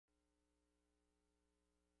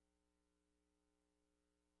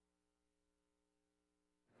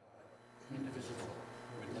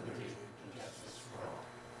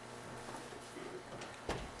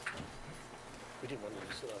didn't want you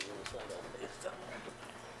to sit on the other side all day.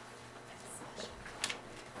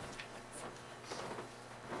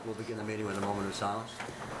 We'll begin the meeting with a moment of silence.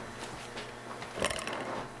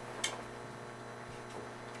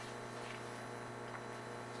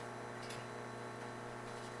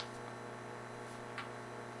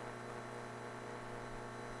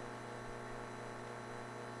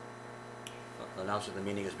 Announce that the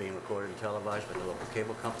meeting is being recorded and televised by the local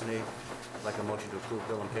cable company. I'd like a motion to approve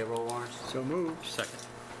bill and payroll warrants. So moved. Second.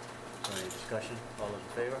 Any discussion? All those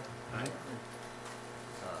in favor? Aye.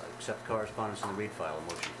 Accept correspondence in the read file. A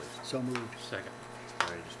motion, please. So moved. Second.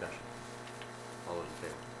 Any discussion? All those in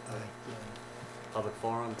favor? Aye. Public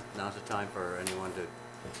forum. Now's the time for anyone to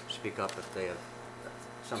speak up if they have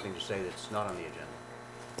something to say that's not on the agenda.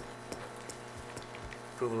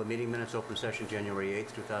 Approval of meeting minutes, open session January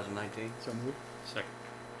 8th, 2019. So moved. Second.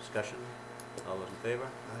 Discussion. All those in favor?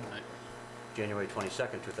 Aye. Aye. January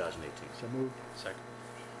 22nd, 2018. So moved. Second.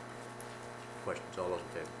 Questions? All those in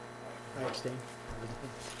favor? I abstain.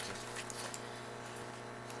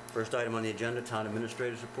 First item on the agenda, Town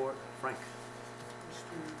Administrator's Report. Frank.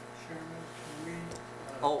 Mr. Chairman, can we?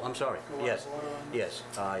 Oh, I'm sorry. Go out Yes. of order on this? Yes.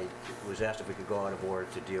 I was asked if we could go out of order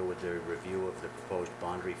to deal with the review of the proposed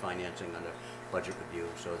bond refinancing under budget review,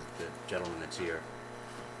 so that the gentleman that's here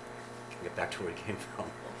can get back to where he came from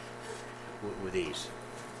with ease.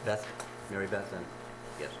 Beth? Mary Beth, then?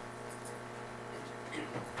 Yes.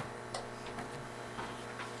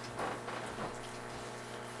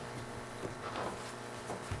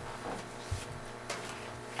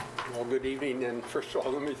 Well, good evening, and first of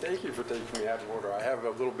all, let me thank you for taking me out of order. I have a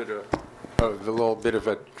little bit of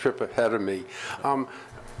a trip ahead of me.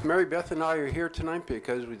 Mary Beth and I are here tonight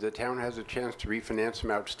because the town has a chance to refinance some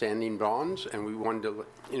outstanding bonds, and we wanted to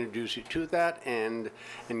introduce you to that and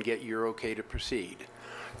get your okay to proceed.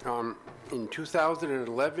 In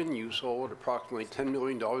 2011, you sold approximately $10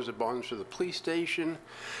 million of bonds for the police station.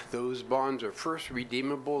 Those bonds are first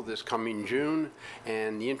redeemable this coming June,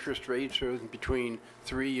 and the interest rates are between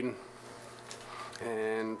 3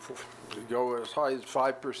 and go as high as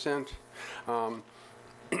 5%.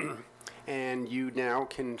 And you now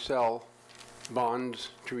can sell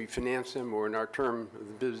bonds to refinance them, or in our term of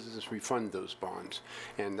the business, refund those bonds.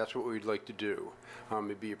 And that's what we'd like to do.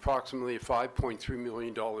 It'd be approximately a $5.3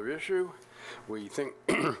 million issue. We think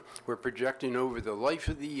we're projecting over the life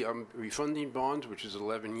of the refunding bonds, which is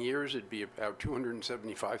 11 years, it'd be about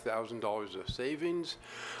 $275,000 of savings,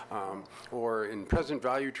 or in present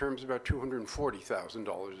value terms, about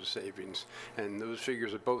 $240,000 of savings. And those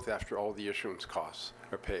figures are both after all the issuance costs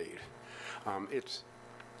are paid.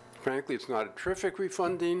 Frankly, it's not a terrific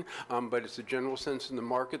refunding, but it's a general sense in the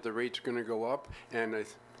market. The rate's going to go up, and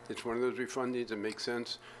it's one of those refundings that makes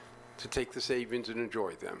sense to take the savings and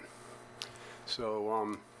enjoy them.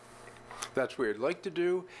 So that's what we'd like to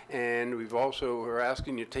do, and we've also are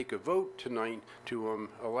asking you to take a vote tonight to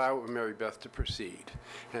allow Mary Beth to proceed.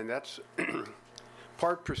 And that's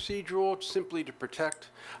part procedural, simply to protect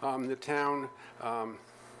the town.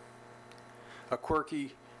 A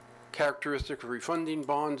quirky characteristic of refunding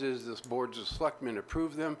bonds is the boards of selectmen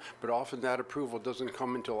approve them, but often that approval doesn't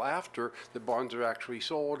come until after the bonds are actually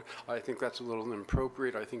sold. I think that's a little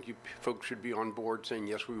inappropriate. I think you folks should be on board saying,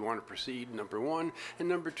 yes, we want to proceed, number one. And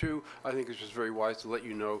number two, I think it's just very wise to let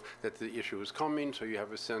you know that the issue is coming, so you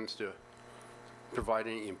have a sense to provide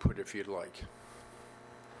any input if you'd like.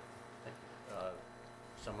 Thank you.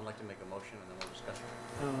 Someone like to make a motion, and then we'll discuss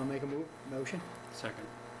it. Make a motion. Second.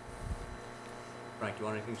 Frank, do you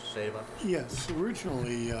want anything to say about this? Yes,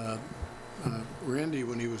 originally, Randy,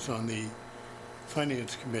 when he was on the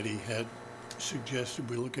Finance Committee, had suggested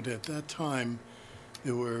we look at it. At that time,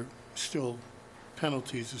 there were still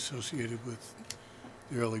penalties associated with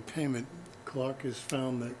the early payment. Clark has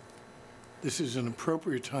found that this is an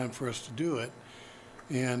appropriate time for us to do it,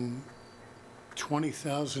 and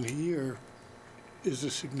 $20,000 a year is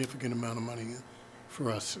a significant amount of money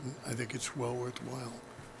for us, and I think it's well worthwhile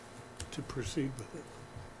to proceed with it.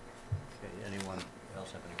 Okay, anyone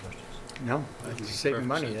else have any questions? No, it's saving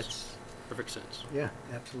money. That's perfect sense. Yeah,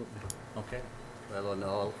 absolutely. Okay. Well,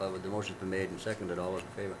 no, the motion's been made and seconded. All those in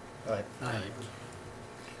favor? Aye. Aye.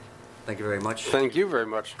 Thank you very much. Thank you very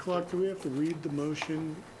much. Clark, do we have to read the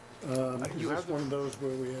motion? Is You this have one of those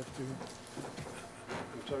where we have to?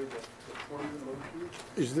 I'm sorry, the form of the motion?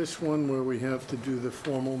 Is this one where we have to do the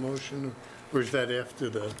formal motion, or is that after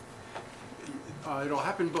the? It'll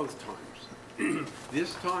happen both times.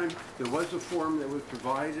 This time, there was a form that was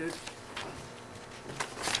provided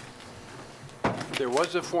There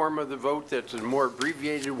was a form of the vote that's a more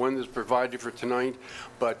abbreviated one that's provided for tonight,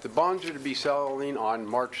 but the bonds are to be selling on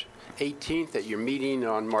March 18th. At your meeting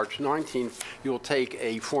on March 19th, you'll take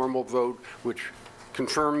a formal vote which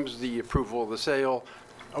confirms the approval of the sale,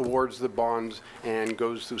 awards the bonds, and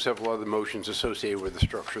goes through several other motions associated with the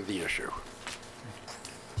structure of the issue.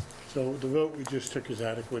 So the vote we just took is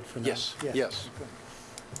adequate for now? Yes, Yes. yes.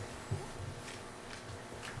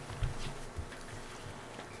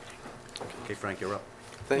 Okay, Frank, you're up.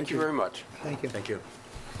 Thank you very much. Thank you. Thank you.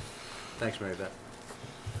 Thanks, Mary Beth.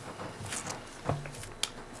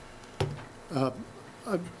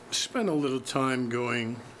 I've spent a little time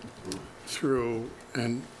going through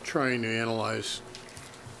and trying to analyze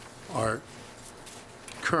our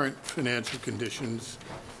current financial conditions,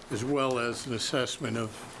 as well as an assessment of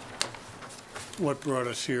what brought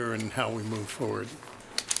us here and how we move forward.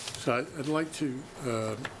 So I'd like to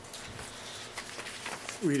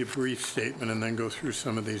read a brief statement and then go through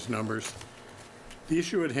some of these numbers. The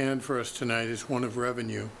issue at hand for us tonight is one of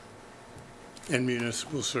revenue and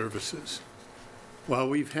municipal services. While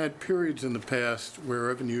we've had periods in the past where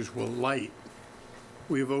revenues were light,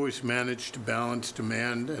 we have always managed to balance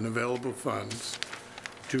demand and available funds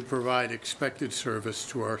to provide expected service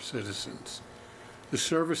to our citizens. The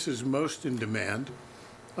services most in demand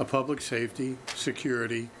are public safety,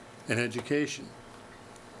 security, and education.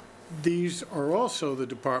 These are also the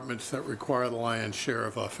departments that require the lion's share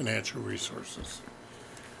of our financial resources.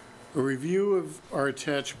 A review of our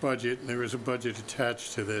attached budget, and there is a budget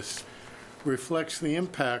attached to this, reflects the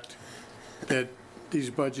impact that these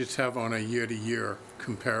budgets have on a year-to-year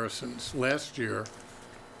comparisons. Last year,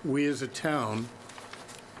 we as a town,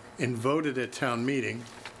 and voted at town meeting,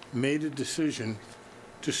 made a decision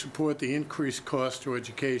to support the increased cost to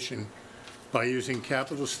education by using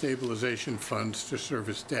capital stabilization funds to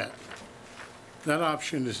service debt. That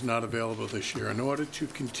option is not available this year. In order to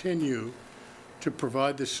continue to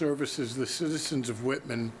provide the services the citizens of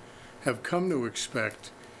Whitman have come to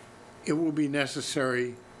expect, it will be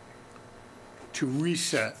necessary to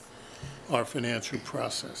reset our financial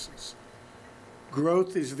processes.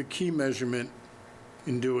 Growth is the key measurement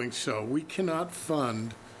in doing so. We cannot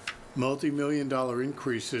fund multi-million-dollar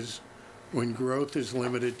increases when growth is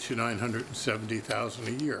limited to $970,000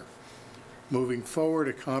 a year. Moving forward,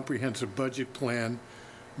 a comprehensive budget plan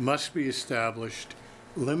must be established,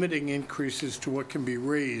 limiting increases to what can be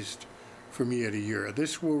raised from year to year.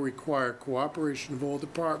 This will require cooperation of all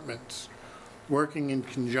departments working in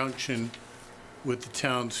conjunction with the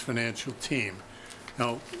town's financial team.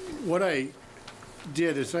 Now, what I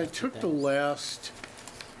did is I took the last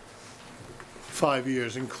 5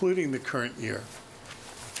 years, including the current year,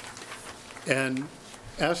 and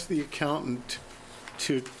asked the accountant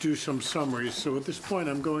to do some summaries. So at this point,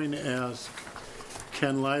 I'm going to ask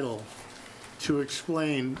Ken Lytle to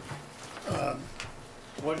explain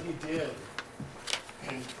what he did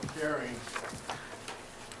in preparing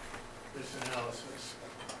this analysis.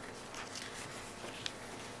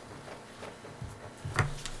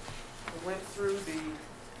 We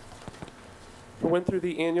went through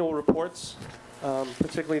the annual reports,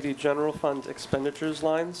 particularly the general fund expenditures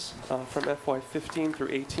lines from FY15 through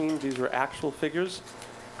 18. These were actual figures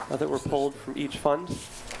that were pulled from each fund.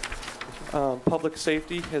 Public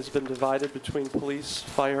safety has been divided between police,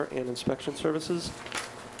 fire, and inspection services.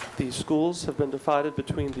 The schools have been divided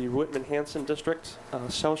between the Whitman-Hanson District,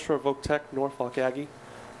 South Shore Voc-Tech, Norfolk Aggie,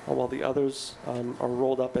 while the others are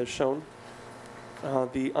rolled up as shown.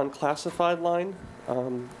 The unclassified line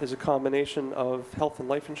is a combination of health and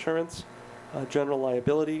life insurance, general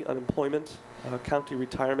liability, unemployment, county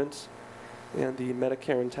retirement, and the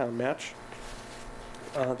Medicare and town match.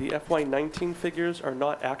 The FY19 figures are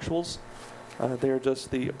not actuals. They're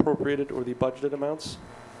just the appropriated or the budgeted amounts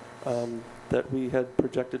that we had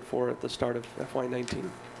projected for at the start of FY19.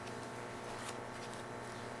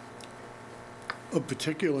 A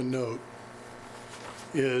particular note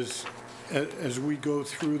is, as we go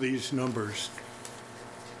through these numbers,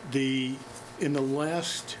 in the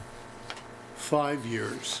last 5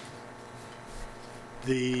 years,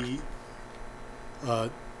 the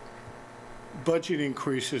budget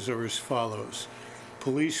increases are as follows.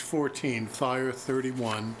 Police 14, fire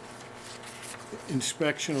 31,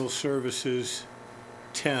 inspectional services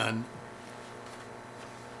 10,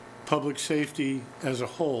 public safety as a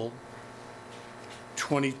whole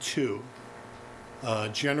 22,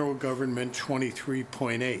 general government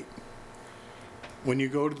 23.8. When you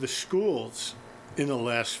go to the schools in the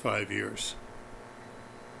last 5 years,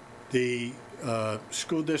 the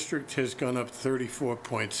school district has gone up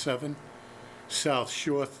 34.7, South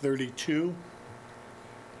Shore 32,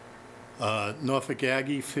 Norfolk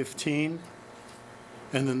Aggie 15,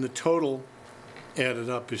 And then the total added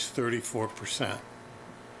up is 34%.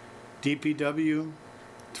 DPW,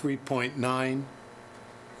 3.9.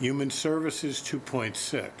 Human Services,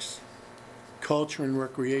 2.6. Culture and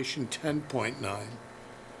Recreation, 10.9.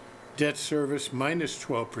 Debt Service, minus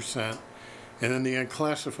 12%. And then the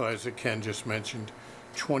unclassifieds that Ken just mentioned,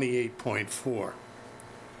 28.4.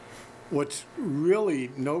 What's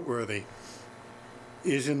really noteworthy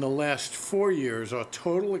is in the last 4 years, our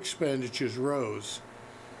total expenditures rose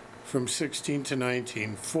from 16 to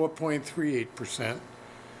 19, 4.38%,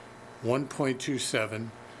 1.27,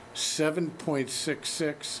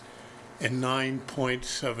 7.66, and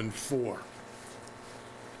 9.74.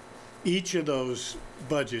 Each of those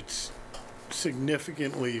budgets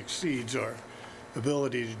significantly exceeds our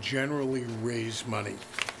ability to generally raise money.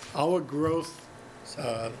 Our growth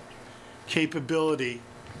capability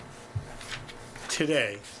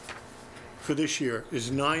today for this year is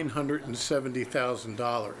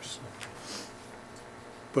 $970,000.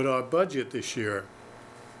 But our budget this year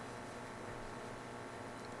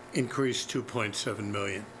increased 2.7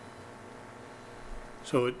 million.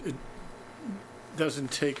 So it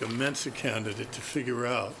doesn't take a Mensa candidate to figure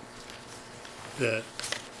out that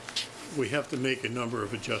we have to make a number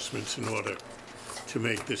of adjustments in order to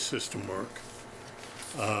make this system work.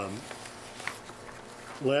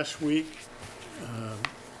 Last week,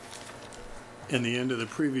 and the end of the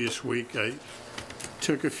previous week, I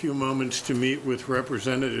took a few moments to meet with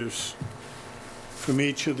representatives from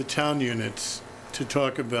each of the town units to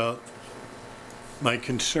talk about my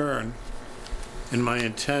concern and my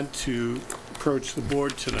intent to approach the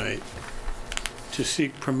board tonight to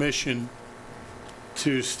seek permission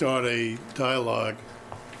to start a dialogue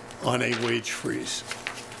on a wage freeze.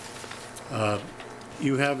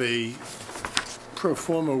 You have a pro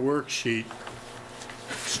forma worksheet.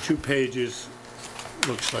 It's 2 pages,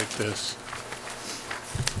 looks like this.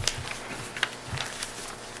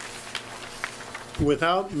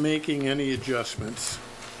 Without making any adjustments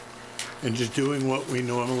and just doing what we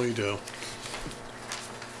normally do,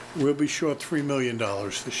 we'll be short $3 million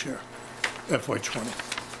this year, FY20.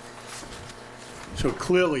 So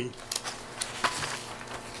clearly,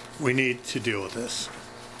 we need to deal with this.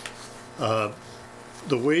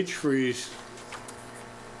 The wage freeze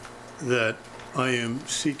that I am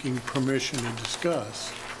seeking permission to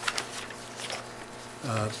discuss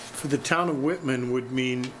for the town of Whitman would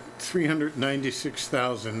mean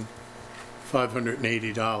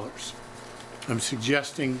 $396,580. I'm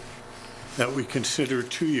suggesting that we consider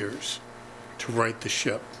 2 years to right the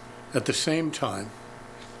ship. At the same time,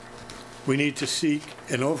 we need to seek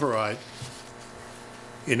an override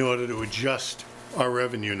in order to adjust our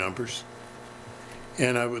revenue numbers.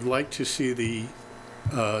 And I would like to see the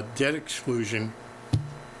debt exclusion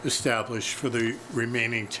established for the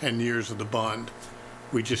remaining 10 years of the bond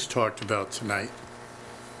we just talked about tonight.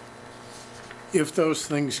 If those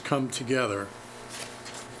things come together,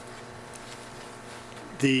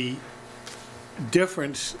 the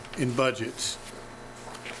difference in budgets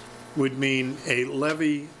would mean a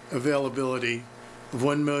levy availability of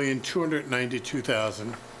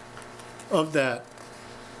 $1,292,000. Of that,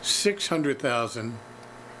 $600,000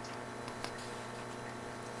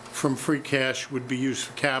 from free cash would be used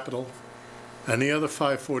for capital, and the other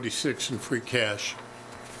 $546 in free cash,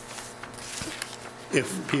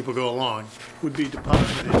 if people go along, would be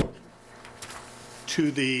deposited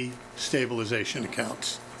to the stabilization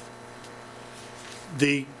accounts.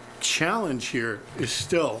 The challenge here is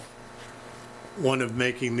still one of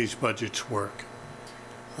making these budgets work.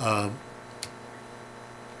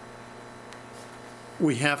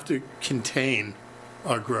 We have to contain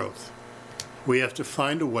our growth. We have to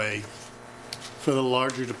find a way for the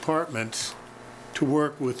larger departments to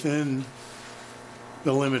work within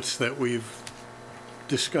the limits that we've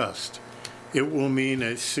discussed. It will mean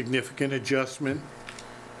a significant adjustment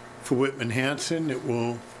for Whitman Hanson. It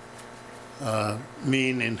will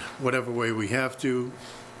mean, in whatever way we have to,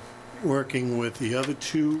 working with the other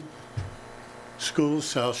 2 schools,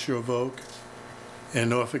 South Shore of Oak and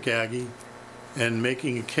Norfolk Aggie, and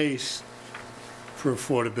making a case for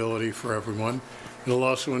affordability for everyone. It'll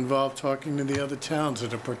also involve talking to the other towns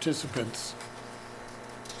that are participants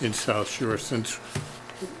in South Shore, since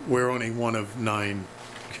we're only one of 9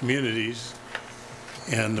 communities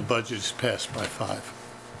and the budget is passed by 5.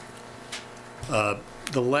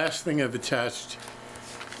 The last thing I've attached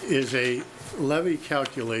is a levy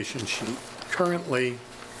calculation sheet. Currently,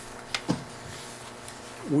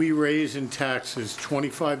 we raise in taxes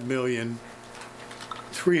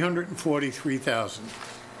 $25,343,000.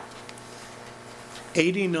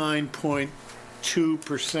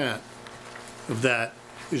 89.2% of that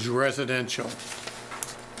is residential.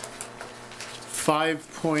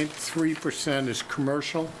 5.3% is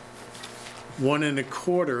commercial,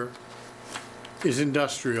 1.25% is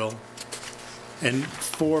industrial, and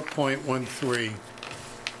 4.13%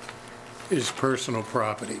 is personal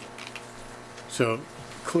property. So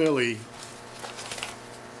clearly,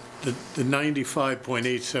 the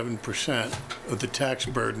 95.87% of the tax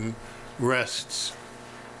burden rests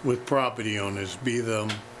with property owners, be them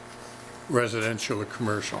residential or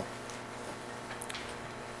commercial.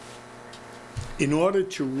 In order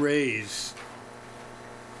to raise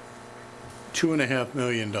 $2.5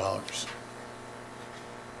 million,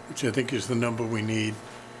 which I think is the number we need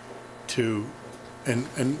to,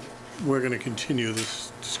 and we're going to continue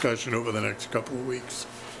this discussion over the next couple of weeks,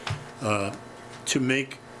 to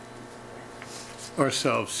make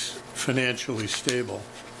ourselves financially stable,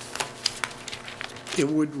 it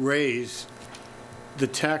would raise the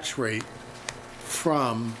tax rate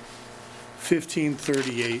from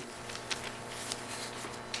 1538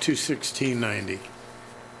 to 1690.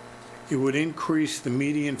 It would increase the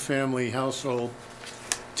median family household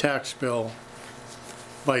tax bill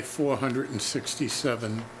by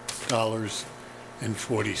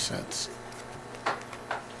 $467.40.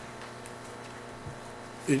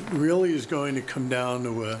 It really is going to come down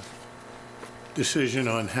to a decision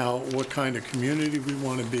on what kind of community we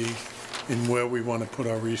want to be and where we want to put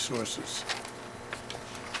our resources.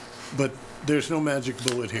 But there's no magic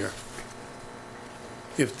bullet here.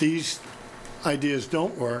 If these ideas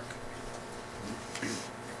don't work,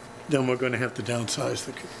 then we're going to have to downsize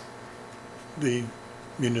the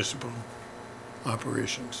municipal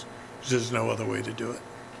operations. There's no other way to do it.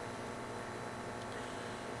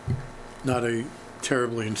 Not a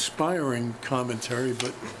terribly inspiring commentary,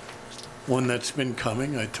 but one that's been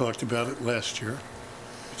coming. I talked about it last year.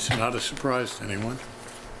 It's not a surprise to anyone.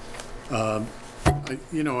 I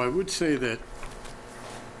would say that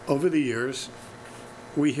over the years,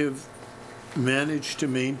 we have managed to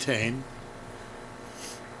maintain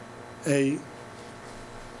a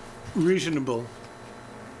reasonable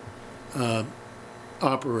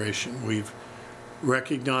operation. We've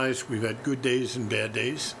recognized we've had good days and bad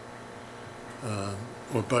days,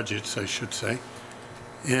 or budgets, I should say,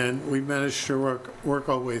 and we've managed to work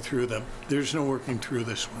our way through them. There's no working through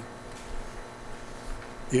this one.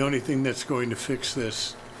 The only thing that's going to fix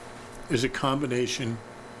this is a combination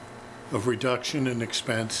of reduction in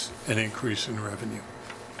expense and increase in revenue.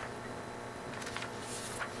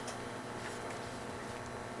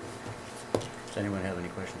 Does anyone have any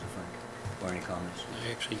questions of Frank, or any comments? I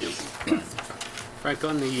actually do. Frank,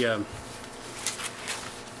 on the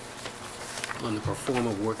pro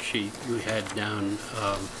forma worksheet, you had down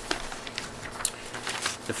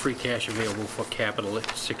the free cash available for capital at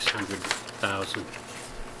 $600,000.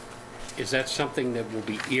 Is that something that will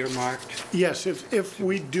be earmarked? Yes, if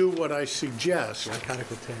we do what I suggest, Like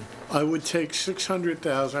Article 10. I would take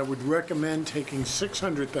 600,000, I would recommend taking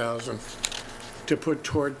 600,000 to put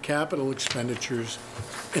toward capital expenditures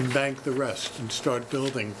and bank the rest and start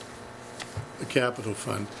building a capital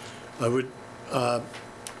fund. I would,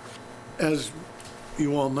 as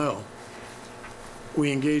you all know,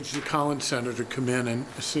 we engaged the Collins Center to come in and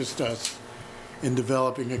assist us in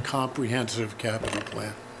developing a comprehensive capital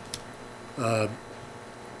plan.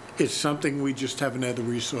 It's something we just haven't had the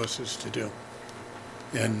resources to do.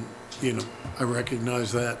 And, I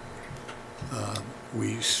recognize that.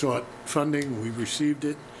 We sought funding, we received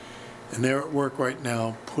it, and they're at work right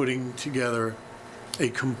now putting together a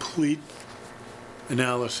complete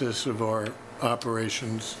analysis of our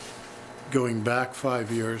operations going back 5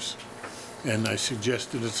 years, and I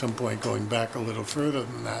suggested at some point going back a little further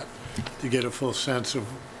than that to get a full sense of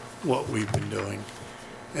what we've been doing,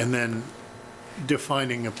 and then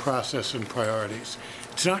defining a process and priorities.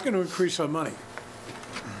 It's not going to increase our money.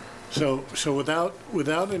 So without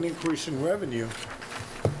an increase in revenue,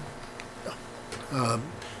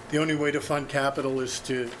 the only way to fund capital is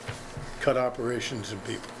to cut operations and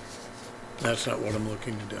people. That's not what I'm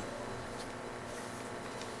looking to do.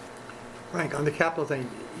 Frank, on the capital thing,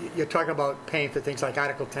 you're talking about paying for things like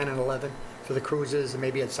Article 10 and 11 for the cruisers and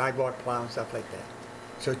maybe a sidewalk plow and stuff like that.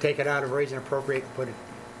 So take it out of raise and appropriate and put it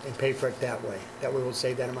and pay for it that way. That way we'll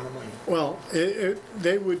save that amount of money. Well,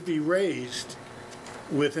 they would be raised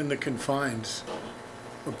within the confines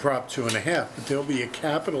of Prop 2.5, but there'll be a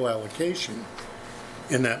capital allocation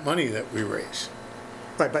in that money that we raise.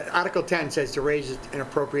 Right, but Article 10 says to raise it and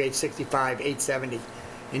appropriate 65,870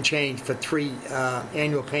 and change for 3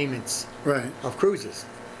 annual payments Right. of cruises.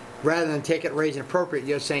 Rather than take it, raise and appropriate,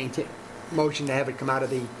 you're saying motion to have it come out of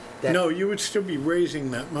that. No, you would still be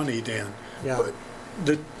raising that money, Dan. Yeah. But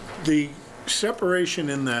the separation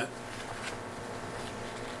in that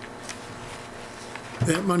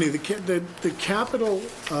that money, the capital,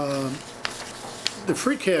 the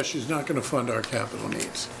free cash is not going to fund our capital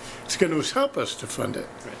needs. It's going to help us to fund it.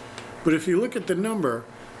 Right. But if you look at the number,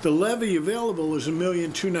 the levy available is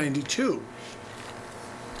 $1,292,000.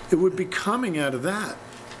 It would be coming out of that.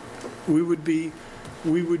 We would be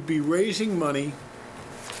raising money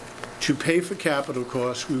to pay for capital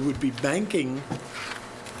costs. We would be banking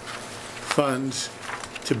funds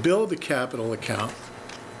to build a capital account.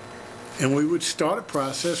 And we would start a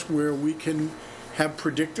process where we can have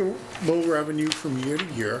predictable revenue from year to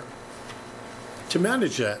year to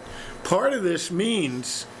manage that. Part of this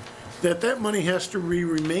means that money has to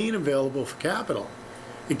remain available for capital.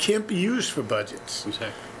 It can't be used for budgets.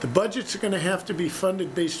 Exactly. The budgets are going to have to be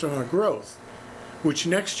funded based on our growth, which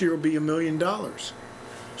next year will be $1 million.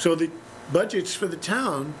 So the budgets for the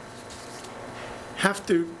town have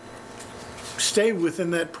to stay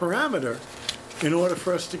within that parameter in order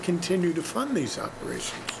for us to continue to fund these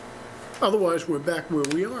operations. Otherwise, we're back where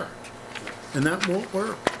we are, and that won't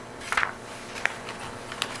work.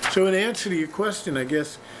 So in answer to your question, I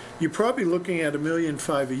guess, you're probably looking at $1.5 million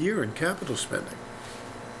a year in capital spending.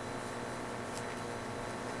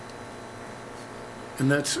 And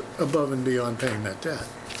that's above and beyond paying that debt.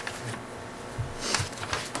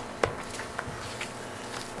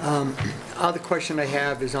 Other question I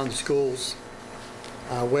have is on the schools,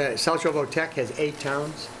 where South Shore Tech has 8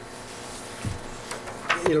 towns.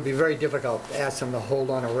 It'll be very difficult to ask them to hold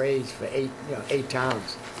on a raise for 8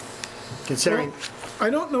 towns, considering. Well, I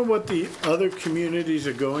don't know what the other communities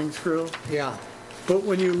are going through, Yeah, but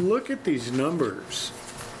when you look at these numbers,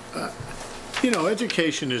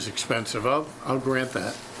 education is expensive. I'll grant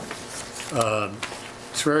that.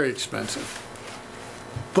 It's very expensive.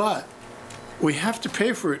 But we have to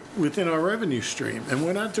pay for it within our revenue stream, and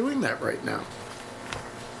we're not doing that right now.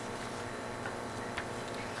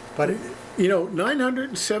 but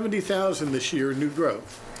 $970,000 this year in new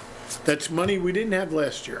growth. That's money we didn't have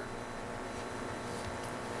last year.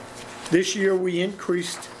 This year we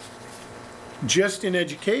increased just in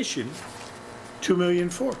education $2.4 million.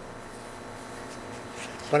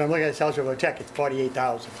 But I'm looking at South Shore Tech, it's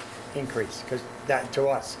 48,000 increase, because that, to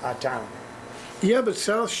us, our town. Yeah, but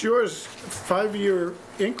South Shore's 5-year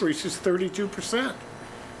increase is 32%.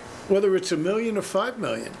 Whether it's $1 million or $5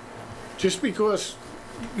 million, just because,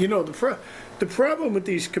 the problem with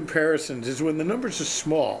these comparisons is when the numbers are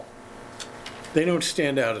small, they don't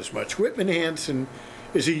stand out as much. Whitman Hanson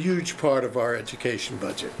is a huge part of our education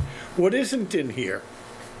budget. What isn't in here,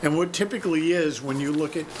 and what typically is when you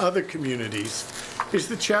look at other communities, is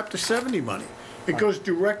the Chapter 70 money. It goes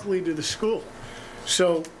directly to the school.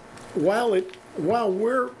 So while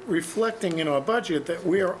we're reflecting in our budget that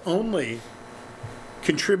we are only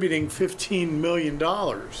contributing $15 million,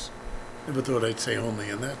 never thought I'd say only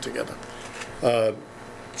in that together,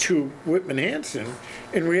 to Whitman Hanson,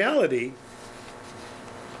 in reality,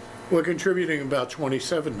 we're contributing about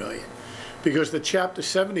 $27 million, because the Chapter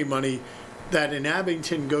 70 money that in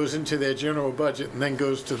Abington goes into their general budget and then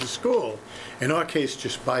goes to the school, in our case,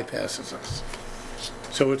 just bypasses us.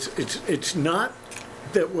 So it's not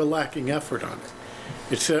that we're lacking effort on it.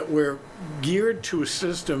 It's that we're geared to a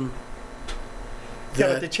system Yeah,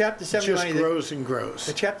 but that the Chapter 70 just money that- grows and grows.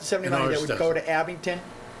 The Chapter 70 And money that ours would go doesn't. to Abington,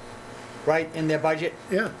 right, in their budget,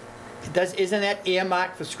 Yeah. isn't that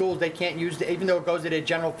earmarked for schools? They can't use it, even though it goes to their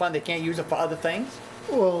general fund, they can't use it for other things?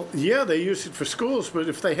 Well, yeah, they use it for schools, but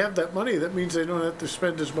if they have that money, that means they don't have to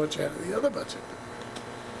spend as much out of the other budget.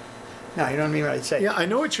 No, you know what I mean, what I'd say? Yeah, I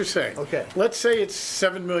know what you're saying. Okay. Let's say it's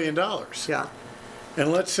 $7 million. Yeah,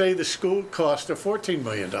 And let's say the school costs are $14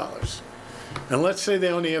 million. And let's say they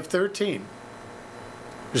only have 13.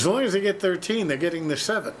 As long as they get 13, they're getting the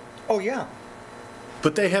 7. oh, yeah.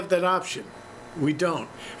 But they have that option. We don't.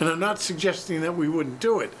 And I'm not suggesting that we wouldn't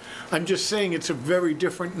do it. I'm just saying it's a very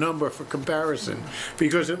different number for comparison,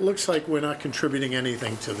 because it looks like we're not contributing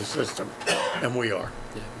anything to the system, and we are.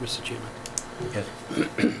 Yeah, Mr. Chairman. Yes.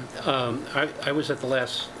 I was at the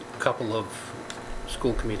last couple of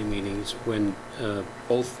school committee meetings when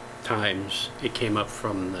both times it came up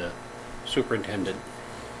from the superintendent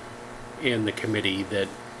and the committee that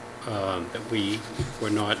we were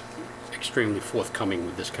not extremely forthcoming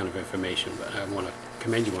with this kind of information. But I want to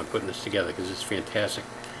commend you on putting this together, because it's fantastic.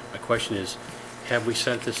 My question is, have we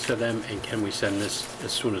sent this to them, and can we send this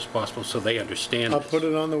as soon as possible so they understand I'll this? put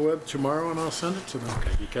it on the web tomorrow and I'll send it to them.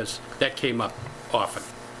 Okay, because that came up often.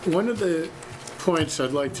 One of the points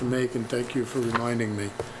I'd like to make, and thank you for reminding me,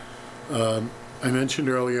 I mentioned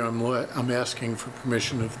earlier I'm asking for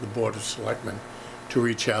permission of the Board of Selectmen to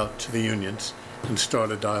reach out to the unions and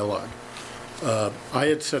start a dialogue. I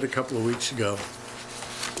had said a couple of weeks ago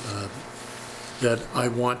that I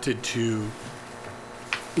wanted to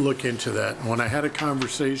look into that. And when I had a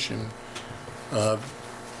conversation, I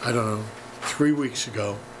don't know, 3 weeks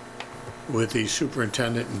ago with the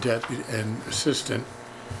superintendent and deputy and assistant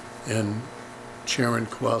and Chairman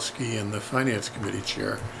Kowalski and the Finance Committee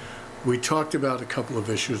Chair, we talked about a couple of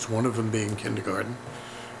issues, one of them being kindergarten,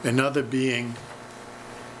 another being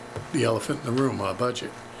the elephant in the room, our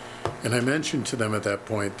budget. And I mentioned to them at that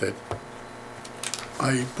point that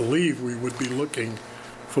I believe we would be looking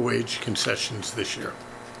for wage concessions this year.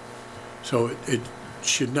 So it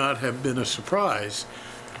should not have been a surprise.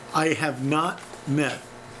 I have not met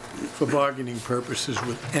for bargaining purposes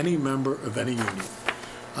with any member of any union.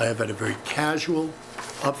 I have had a very casual,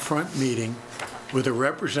 upfront meeting with a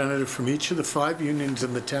representative from each of the 5 unions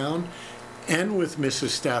in the town and with Mrs.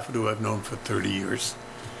 Stafford, who I've known for 30 years,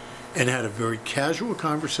 and had a very casual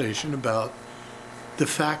conversation about the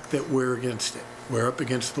fact that we're against it. We're up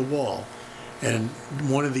against the wall. And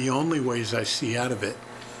one of the only ways I see out of it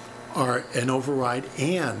are an override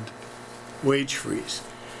and wage freeze.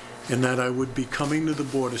 And that I would be coming to the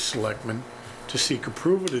Board of Selectmen to seek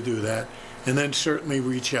approval to do that, and then certainly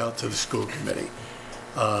reach out to the school committee.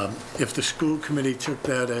 If the school committee took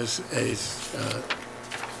that as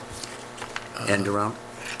End around?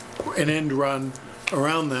 an end run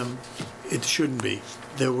around them, it shouldn't be.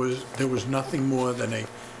 There was nothing more than a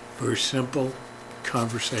very simple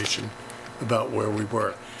conversation about where we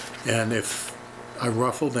were. And if I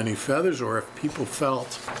ruffled any feathers, or if people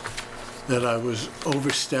felt that I was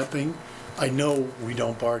overstepping, I know we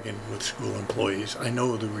don't bargain with school employees. I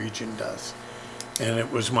know the region does. And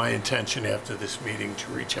it was my intention after this meeting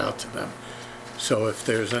to reach out to them. So if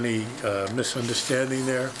there's any misunderstanding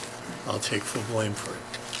there, I'll take full blame for it.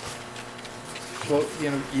 Well,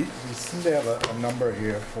 you seem to have a number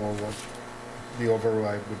here for what the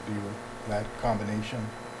override would be with that combination.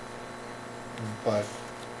 But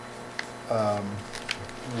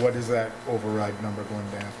what is that override number going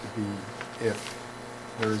to have to be if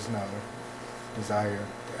there is no desire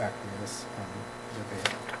to acquiesce on the debate?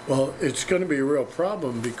 Well, it's going to be a real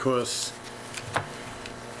problem because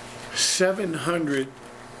 700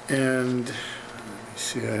 and, let me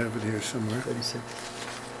see, I have it here somewhere. 36.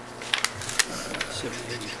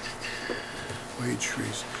 Wage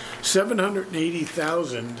freeze.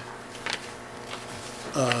 780,000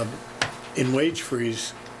 in wage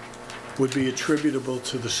freeze would be attributable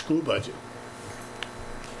to the school budget,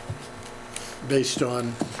 based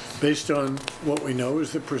on what we know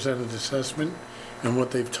is the presented assessment and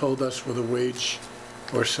what they've told us were the wage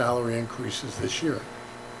or salary increases this year.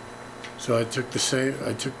 So I took the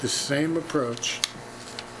same approach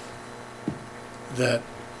that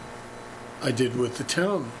I did with the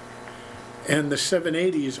town. And the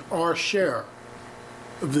 780 is our share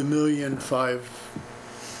of the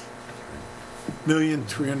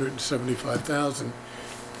 $1,375,000.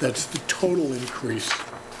 That's the total increase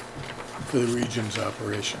for the region's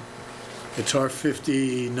operation. It's our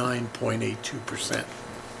 59.82%.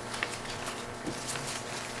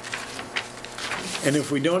 And if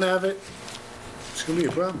we don't have it, it's going to be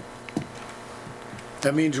a problem.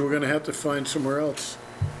 That means we're going to have to find somewhere else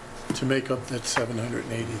to make up that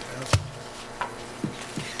 780,000.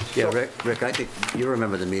 Yeah, Rick, I think you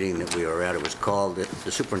remember the meeting that we were at. It was called,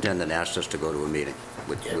 the superintendent asked us to go to a meeting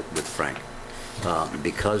with Frank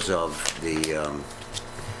because of the,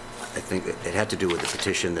 I think it had to do with the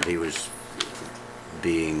petition that he was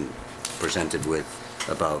being presented with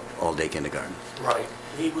about all-day kindergarten. Right.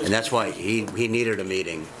 And that's why he needed a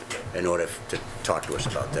meeting in order to talk to us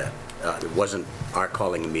about that. It wasn't our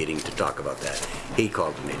calling a meeting to talk about that. He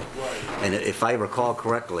called the meeting. And if I recall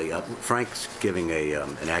correctly, Frank's giving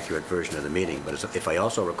an accurate version of the meeting, but if I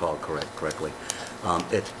also recall correctly,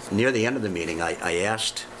 near the end of the meeting, I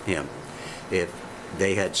asked him if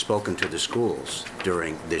they had spoken to the schools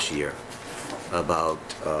during this year about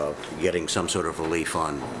getting some sort of relief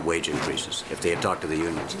on wage increases, if they had talked to the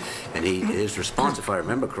unions. And his response, if I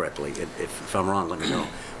remember correctly, if I'm wrong, let me know,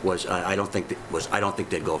 was I don't think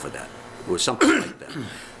they'd go for that. It was something like that.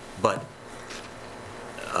 But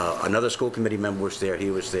another school committee member was there.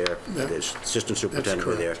 He was there. The assistant superintendent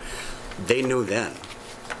were there. They knew then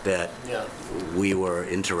that we were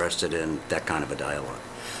interested in that kind of a dialogue.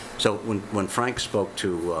 So when Frank spoke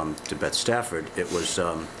to Beth Stafford, it was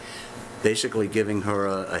basically giving her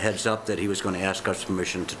a heads up that he was going to ask us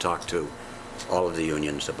permission to talk to all of the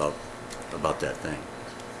unions about that thing.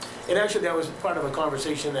 And actually, that was part of a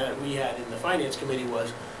conversation that we had in the Finance Committee,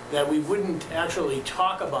 was that we wouldn't actually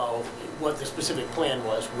talk about what the specific plan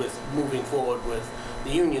was with moving forward with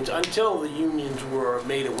the unions until the unions were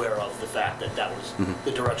made aware of the fact that that was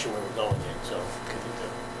the direction we were going in. So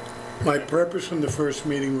I think My purpose from the first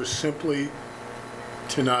meeting was simply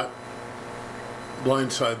to not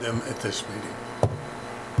blindside them at this meeting.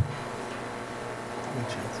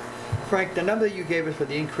 Frank, the number that you gave us for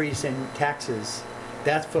the increase in taxes,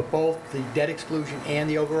 that's for both the debt exclusion and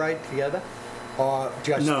the override together? Or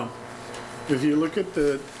just? No. If you look at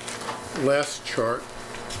the last chart,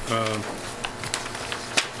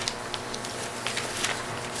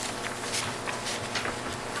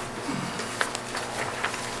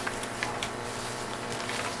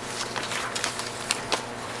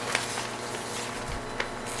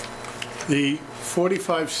 the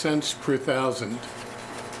 45 cents per thousand,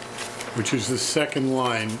 which is the second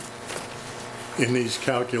line in these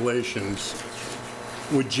calculations,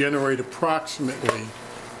 would generate approximately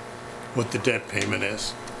what the debt payment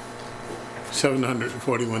is,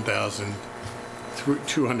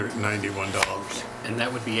 $741,291. And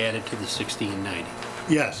that would be added to the 1690.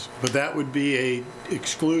 Yes, but that would be a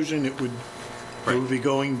exclusion. It would be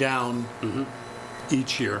going down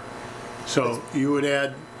each year. So you would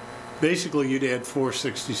add, basically you'd add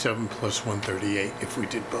 467 plus 138 if we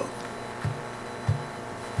did both.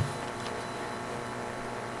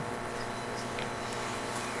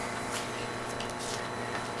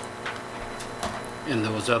 And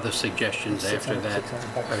those other suggestions after that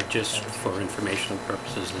are just for informational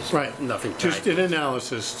purposes. There's Right. nothing Just tied. an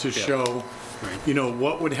analysis to show, Right. you know,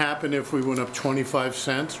 what would happen if we went up 25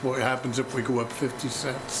 cents? What happens if we go up 50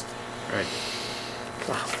 cents? Right.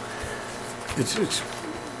 It's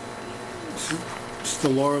the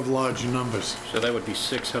law of large numbers. So that would be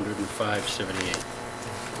 605.78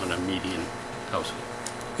 on a median household.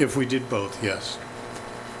 If we did both, yes.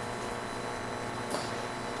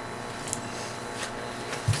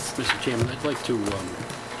 Mr. Chairman, I'd like to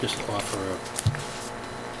just offer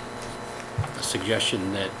a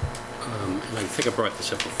suggestion that, and I think I brought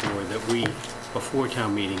this up before, that we, before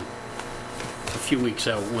town meeting, a few weeks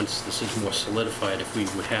out, once this is more solidified, if we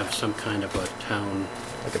would have some kind of a town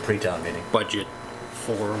Like a pre-town meeting. budget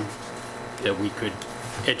forum, that we could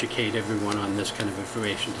educate everyone on this kind of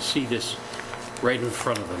information, to see this right in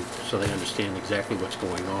front of them so they understand exactly what's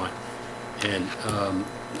going on. And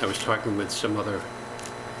I was talking with some other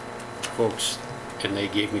folks, and they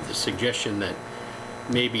gave me the suggestion that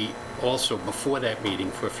maybe also before that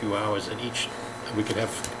meeting for a few hours at each, we could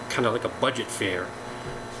have kind of like a budget fair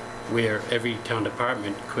where every town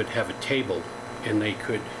department could have a table, and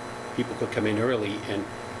people could come in early and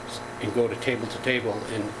go to table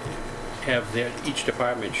and have each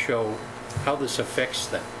department show how this affects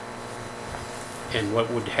them and what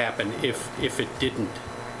would happen if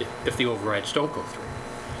the overrides don't go through.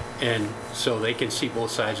 And so they can see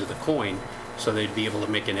both sides of the coin, so they'd be able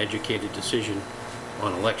to make an educated decision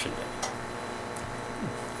on election day.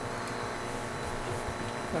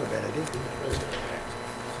 Not a bad idea.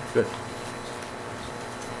 Good.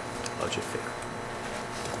 Budget fair.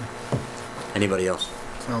 Anybody else?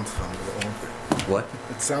 Sounds fun, but it won't be. What?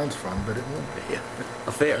 It sounds fun, but it won't be. Yeah.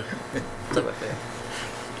 A fair. It's like a fair.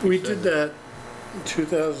 We did that in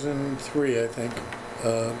 2003, I think.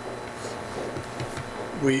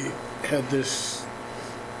 We had this,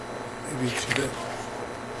 maybe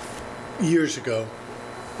years ago,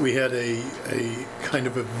 we had a kind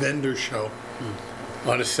of a vendor show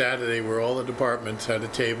on a Saturday where all the departments had a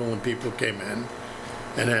table and people came in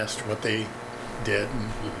and asked what they did.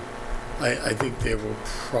 And I think there will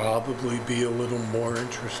probably be a little more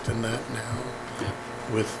interest in that now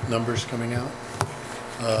with numbers coming out.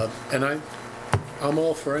 And I'm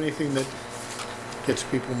all for anything that gets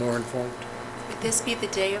people more informed. Would this be the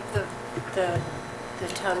day of the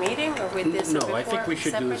town meeting, or would this No, before, I think we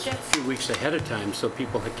should do this a separate few weeks ahead of time so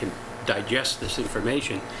people can digest this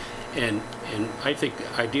information. And I think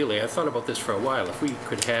ideally, I thought about this for a while, if we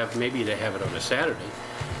could have, maybe to have it on a Saturday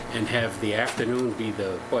and have the afternoon be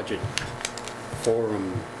the budget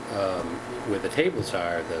forum where the tables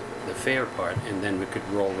are, the fair part, and then we could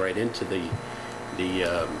roll right into the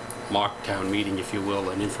mock town meeting, if you will,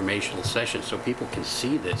 an informational session so people can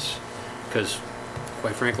see this. Because,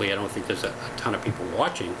 quite frankly, I don't think there's a ton of people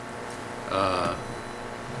watching.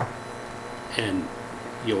 And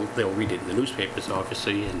they'll read it in the newspapers,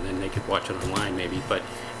 obviously, and then they could watch it online maybe. But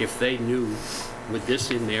if they knew, with this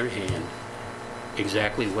in their hand,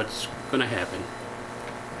 exactly what's going to happen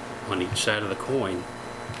on each side of the coin,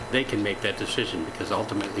 they can make that decision, because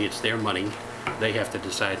ultimately it's their money. They have to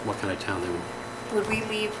decide what kind of town they want. Would we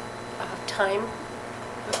leave time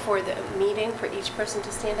before the meeting for each person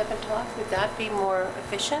to stand up and talk? Would that be more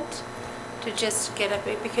efficient to just get up,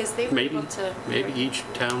 because they would be able to... Maybe each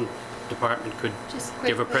town department could Just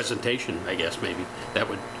give a quickly. presentation, I guess, maybe. That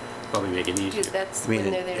would Probably make it easier. Because that's I mean,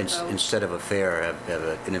 when they're there to vote. instead of a fair, have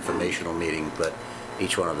an informational meeting, but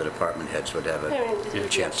each one of the department heads would have I mean, it a would be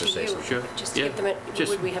chance up to say you, something. Sure. Just to Yeah. give them,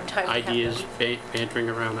 Just would we have time to have them? ideas, bantering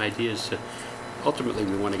around ideas. Ultimately,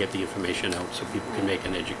 we want to get the information out so people can make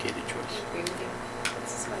an educated I choice. agree with you.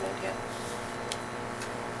 That's a smart idea.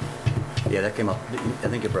 Yeah, that came up, I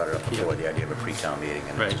think you brought it up before, Yeah. the idea of a pre-town meeting,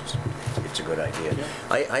 and Right. it's a good idea. Yeah.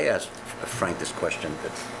 I asked Frank this question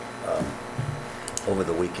over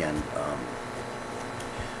the weekend.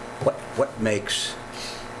 What makes,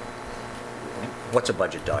 what's a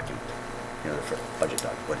budget document? You know, the budget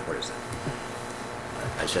document, what is it?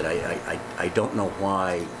 I said, I don't know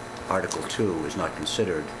why Article 2 is not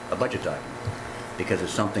considered a budget document, because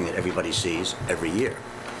it's something that everybody sees every year.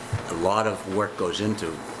 A lot of work goes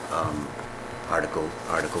into Article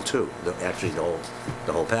 2, actually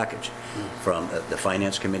the whole package. From the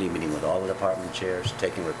Finance Committee, meeting with all the department chairs,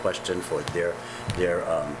 taking requests in for their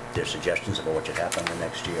suggestions about what should happen the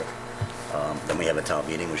next year. Then we have a town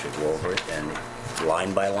meeting, which would go over it, and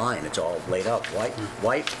line by line, it's all laid out.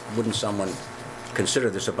 Why wouldn't someone consider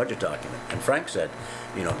this a budget document? And Frank said,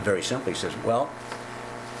 you know, very simply, he says, well,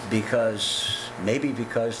 maybe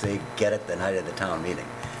because they get it the night of the town meeting.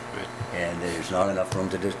 Right. And there's not enough room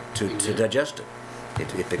to digest it.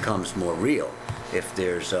 It becomes more real if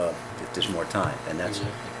there's more time, and that's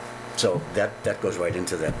so that goes right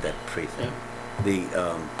into that pre-thing.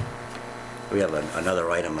 Yeah. We have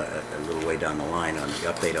another item a little way down the line on the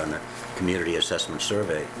update on the community assessment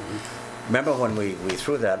survey. Remember when we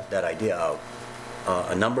threw that idea out?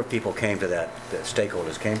 A number of people came to that. The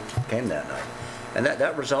stakeholders came that night, and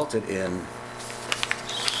that resulted in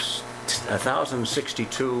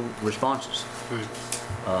 1,062 responses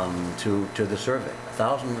to the survey.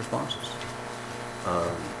 1,000 responses.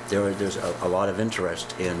 There's a lot of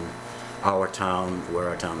interest in our town, where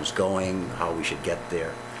our town is going, how we should get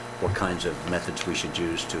there, what kinds of methods we should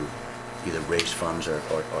use to either raise funds or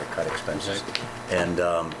cut expenses. Exactly. And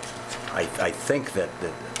I think that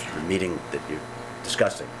the meeting that you're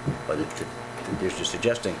discussing, or that you're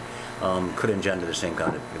suggesting, could engender the same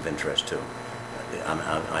kind of interest too.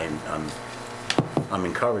 I'm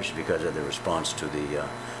encouraged because of the response to the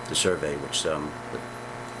survey, which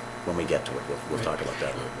when we get to it, we'll Right. talk about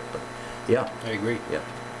that a little bit. But yeah, I agree. yeah.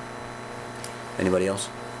 Anybody else?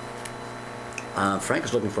 Frank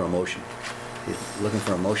is looking for a motion. He's looking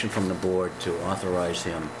for a motion from the board to authorize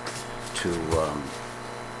him to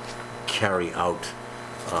carry out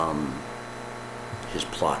his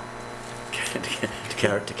plot,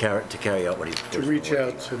 to carry out what he's To reach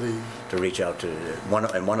out to the, to reach out to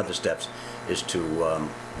one of the steps is to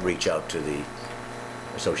reach out to the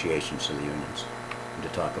associations, to the unions, and to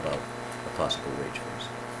talk about a possible wage freeze.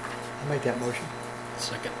 I'll make that motion.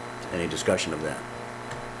 Second. Any discussion of that?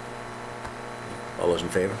 All those in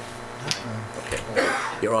favor? Okay.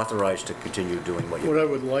 You're authorized to continue doing what what you... I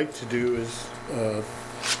would like to do is,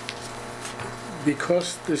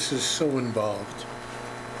 because this is so involved,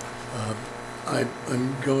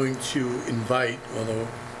 I'm going to invite, although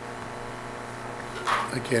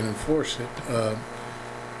I can't enforce it,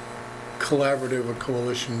 collaborative or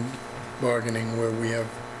coalition bargaining where we have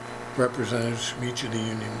representatives from each of the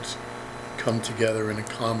unions come together in a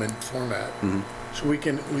common format. So we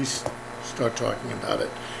can at least start talking about it.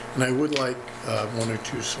 And I would like one or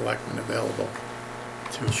two selectmen available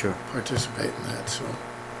to Sure. participate in that, so.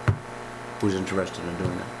 Who's interested in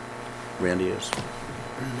doing that? Randy is.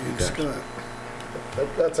 Randy and Okay. Scott.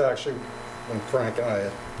 That's actually, when Frank and I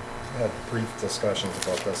had brief discussions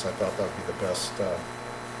about this, I thought that would be the best,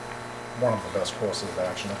 one of the best courses of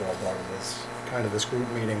action to go about it is kind of this group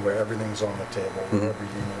meeting where everything's on the table, where every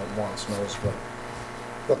union at once knows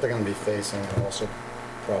what they're going to be facing, and also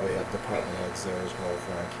probably have department heads there as well,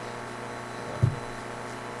 Frank.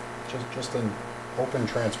 Just an open,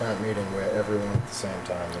 transparent meeting where everyone at the same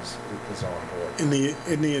time is on board.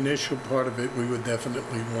 In the initial part of it, we would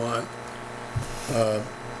definitely want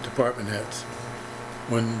department heads.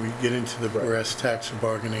 When we get into the Right. brass tacks of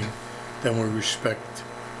bargaining, then we respect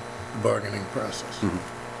the bargaining process.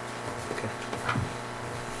 Okay.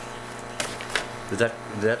 Did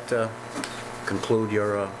that conclude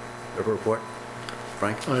your report,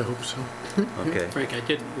 Frank? I hope so. Okay. Frank, I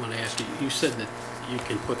did want to ask you, you said that you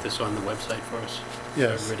can put this on the website for us?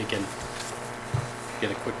 Yes. Everybody can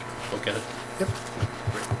get a quick look at it? Yep.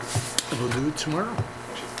 We'll do it tomorrow.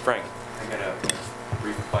 Frank? I got a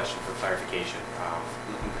brief question for clarification.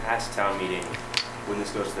 Looking past town meeting, when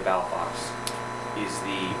this goes to the ballot box, is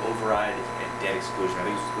the override and debt exclusion, are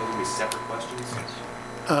these going to be separate questions?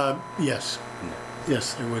 Yes.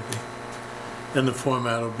 Yes, there would be. And the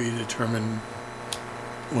format will be determined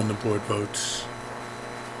when the board votes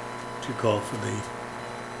to call for the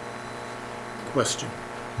question.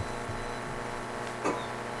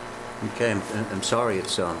 Okay, I'm sorry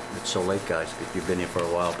it's so late, guys. You've been here for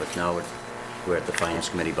a while, but now we're at the Finance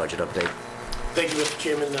Committee budget update. Thank you, Mr.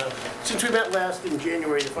 Chairman. Since we met last in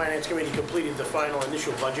January, the Finance Committee completed the final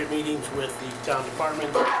initial budget meetings with the town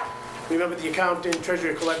department. We met with the accountant,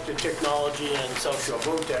 treasurer collector, technology, and South Shore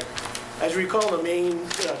VOTEC. As you recall, the main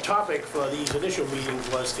topic for these initial meetings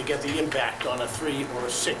was to get the impact on a 3 or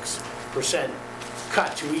 6%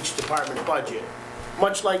 cut to each department budget.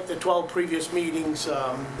 Much like the 12 previous meetings,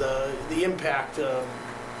 the impact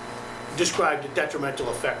described a detrimental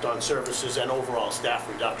effect on services and overall staff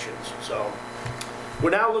reductions. So we're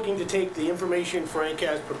now looking to take the information Frank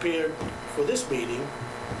has prepared for this meeting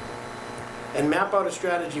and map out a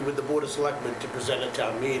strategy with the Board of Selectmen to present at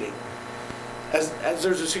town meeting. As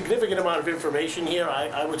there's a significant amount of information here,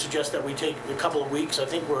 I would suggest that we take a couple of weeks. I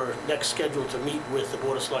think we're next scheduled to meet with the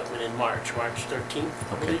Board of Selectmen in March 13th,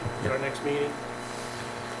 I believe, is our next meeting.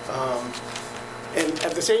 And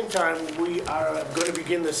at the same time, we are going to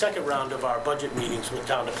begin the second round of our budget meetings with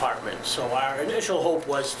town departments. So our initial hope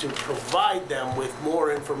was to provide them with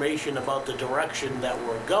more information about the direction that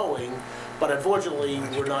we're going, but unfortunately,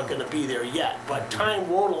 we're not going to be there yet. But time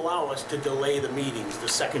won't allow us to delay the meetings, the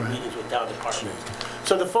second meetings with town departments.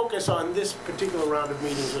 So the focus on this particular round of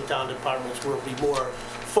meetings with town departments will be more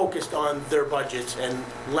focused on their budgets and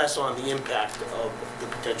less on the impact of the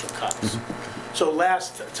potential cuts. So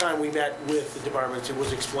last time we met with the departments, it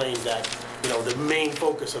was explained that, you know, the main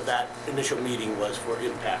focus of that initial meeting was for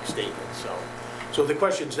impact statements. So the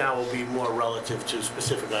questions now will be more relative to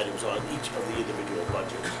specific items on each of the individual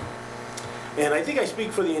budgets. And I think I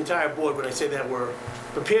speak for the entire board when I say that we're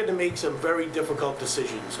prepared to make some very difficult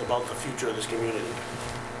decisions about the future of this community.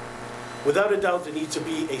 Without a doubt, there needs to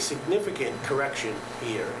be a significant correction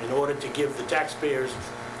here in order to give the taxpayers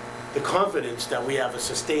the confidence that we have a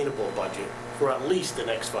sustainable budget for at least the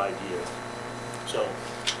next 5 years. So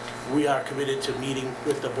we are committed to meeting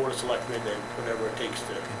with the Board of Selectmen and whatever it takes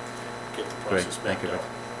to get the process back up.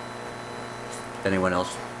 Anyone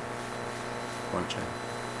else want to check?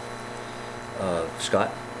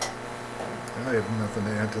 Scott? I have nothing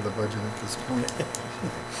to add to the budget at this point.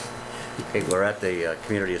 Okay, we're at the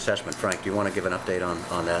community assessment. Frank, do you want to give an update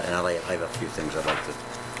on that? And I have a few things I'd like to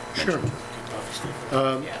mention.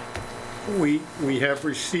 Sure. We have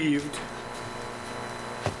received,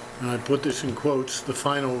 and I put this in quotes, the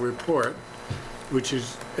final report, which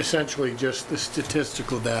is essentially just the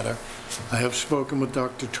statistical data. I have spoken with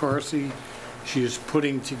Dr. Torsi. She is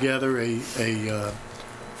putting together a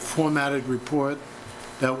formatted report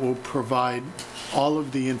that will provide all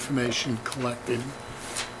of the information collected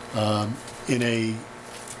in a,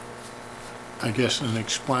 I guess, an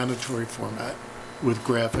explanatory format with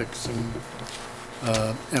graphics and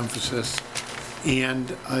emphasis.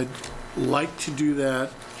 And I'd like to do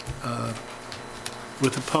that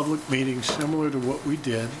with a public meeting similar to what we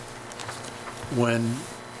did when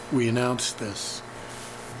we announced this.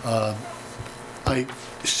 I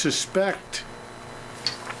suspect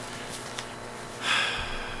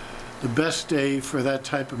the best day for that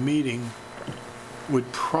type of meeting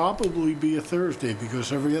would probably be a Thursday,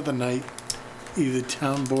 because every other night either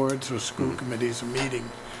town boards or school committees are meeting.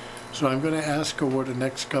 So I'm going to ask her what the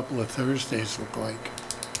next couple of Thursdays look like.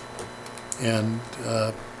 And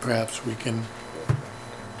perhaps we can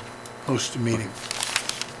host a meeting,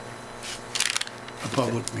 a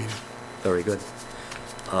public meeting. Very good.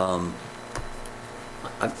 I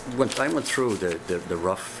went through the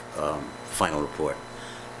rough final report,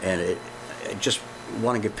 and I just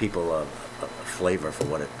want to give people a flavor for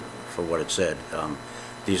what it said.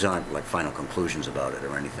 These aren't like final conclusions about it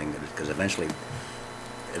or anything, because eventually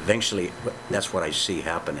that's what I see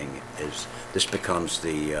happening. Is this becomes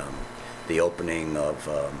the opening of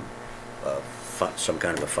some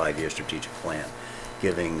kind of a 5-year strategic plan,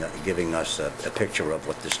 giving us a picture of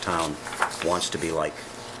what this town wants to be like,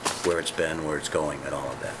 where it's been, where it's going, and all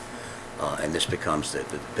of that. And this becomes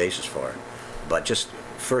the basis for it. But just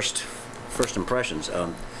first impressions,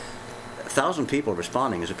 1,000 people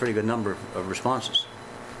responding is a pretty good number of responses,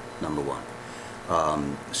 number one.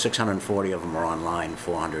 640 of them are online,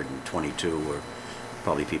 422 were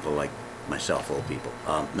probably people like myself, old people.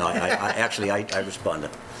 No, I respond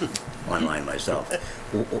online myself.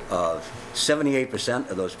 78%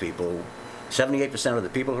 of those people, 78% of the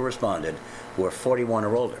people who responded were 41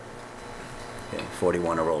 or older. Okay,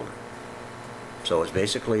 41 or older. So it's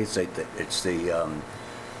basically it's the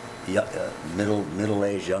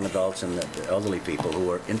middle-aged young adults and the elderly people who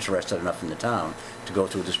are interested enough in the town to go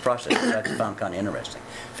through this process. I found kind of interesting.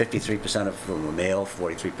 53% of them were male,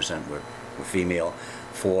 43% were female.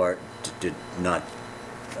 4 did not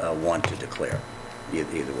want to declare,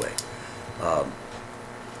 either way.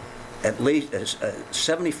 At least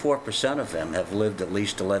 74% of them have lived at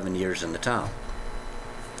least 11 years in the town.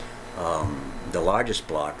 The largest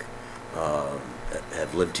block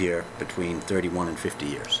have lived here between 31 and 50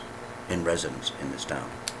 years in residence in this town.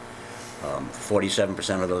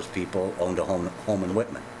 47% of those people owned a home in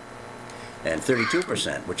Whitman. And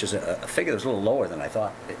 32%, which is a figure that's a little lower than I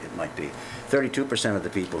thought it might be, 32% of the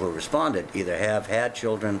people who responded either have had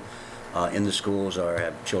children in the schools or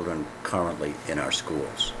have children currently in our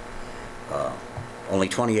schools. Only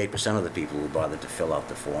 28% of the people who bothered to fill out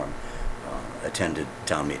the form attended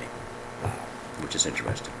town meeting, which is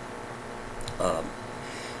interesting.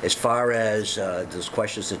 As far as those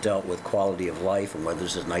questions that dealt with quality of life and whether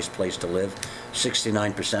this is a nice place to live,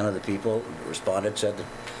 69% of the people who responded said that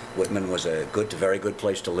Whitman was a good to very good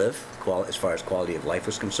place to live, as far as quality of life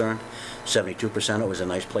was concerned. 72% it was a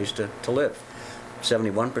nice place to live.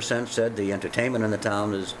 71% said the entertainment in the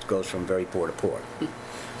town goes from very poor to poor.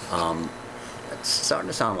 It's starting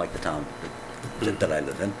to sound like the town that I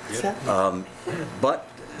live in. But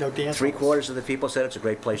No dance 3/4 of the people said it's a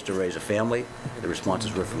great place to raise a family. The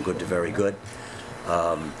responses were from good to very good.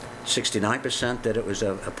 69% that it was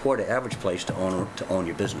a poor to average place to own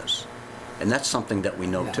your business. And that's something that we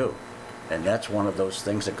know too. And that's one of those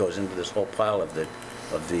things that goes into this whole pile of the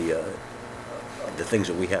things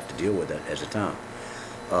that we have to deal with as a town.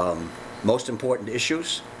 Most important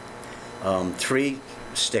issues, 3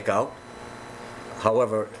 stick out.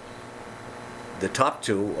 However, the top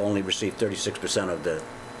 2 only received 36% of the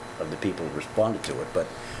people who responded to it, but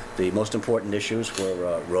the most important issues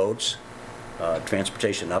were roads,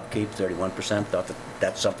 transportation upkeep, 31% thought that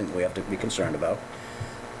that's something that we have to be concerned about.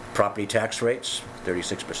 Property tax rates,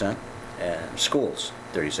 36%, and schools,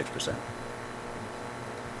 36%.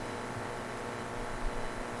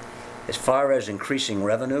 As far as increasing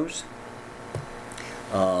revenues,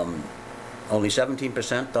 only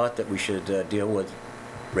 17% thought that we should deal with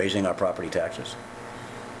raising our property taxes.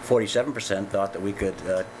 47% thought that we could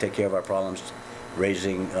take care of our problems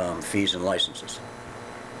raising fees and licenses.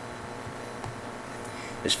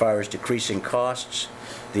 As far as decreasing costs,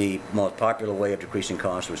 the most popular way of decreasing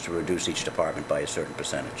costs was to reduce each department by a certain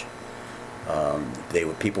percentage.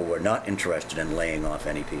 People were not interested in laying off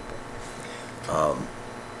any people.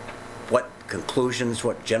 What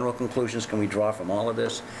general conclusions can we draw from all of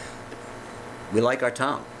this? We like our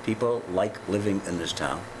town. People like living in this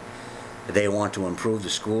town. They want to improve the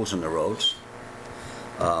schools and the roads.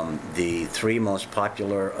 The 3 most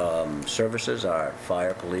popular services are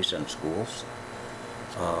fire, police, and schools.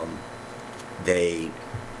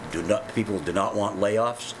 People do not want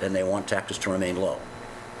layoffs, and they want taxes to remain low.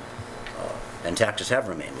 And taxes have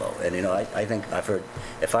remained low. And you know, I think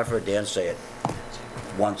if I've heard Dan say it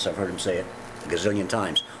once, I've heard him say it a gazillion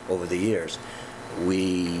times over the years.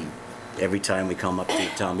 Every time we come up to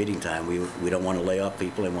town meeting time, we don't want to lay off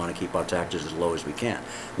people and want to keep our taxes as low as we can.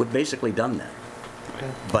 We've basically done that.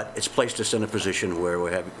 Okay. But it's placed us in a position where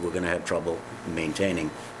we're going to have trouble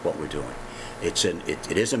maintaining what we're doing. It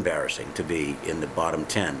is embarrassing to be in the bottom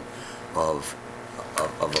 10 of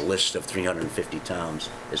a list of 350 towns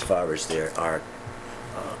as far as our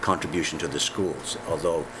contribution to the schools.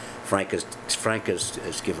 Although Frank has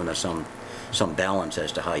given us some balance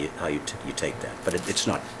as to how you take that, but that's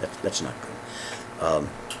not good.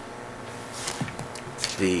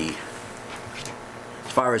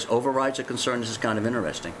 As far as overrides are concerned, this is kind of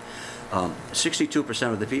interesting.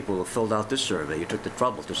 62% of the people who filled out this survey, who took the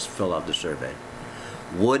trouble to fill out the survey,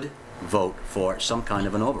 would vote for some kind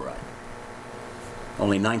of an override.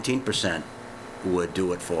 Only 19% would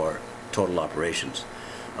do it for total operations.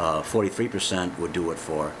 43% would do it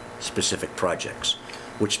for specific projects.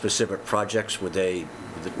 Which specific projects would they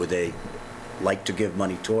like to give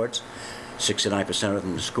money towards? 69% of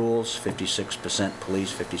them to schools, 56%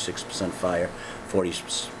 police, 56% fire,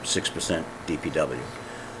 46% DPW.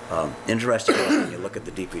 Interestingly, when you look at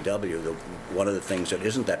the DPW, one of the things that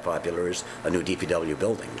isn't that popular is a new DPW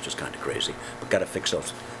building, which is kind of crazy. But got to fix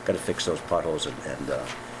those potholes and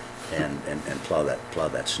plow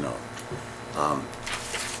that snow.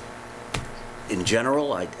 In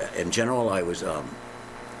general, I'm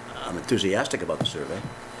enthusiastic about the survey,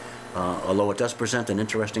 although it does present an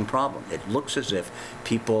interesting problem. It looks as if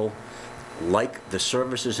people like the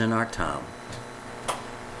services in our town.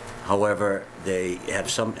 However, they have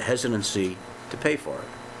some hesitancy to pay for it.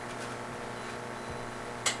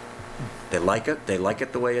 They like it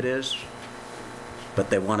the way it is,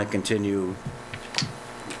 but they want to continue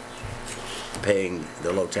paying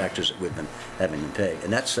the low taxes that we've been having them pay,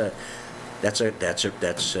 and that's a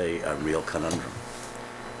real conundrum.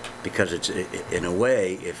 because it's, in a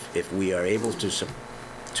way, if we are able to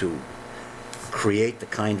create the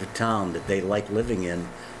kind of town that they like living in,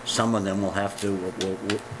 some of them will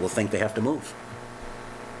think they have to move.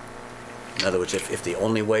 In other words, if the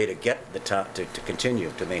only way to get the town to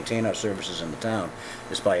continue to maintain our services in the town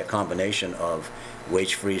is by a combination of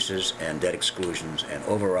wage freezes and debt exclusions and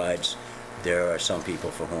overrides, there are some people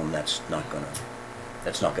for whom that's not going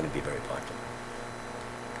to be very popular.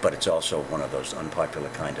 But it's also one of those unpopular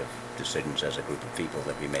kind of decisions as a group of people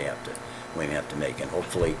that we may have to make, and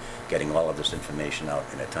hopefully getting all of this information out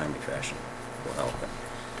in a timely fashion will help. And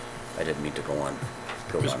I didn't mean to go on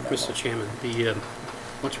that Mr. long. Chairman,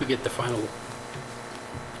 once we get the final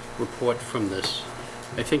report from this,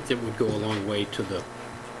 I think that would go a long way to the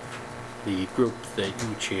group that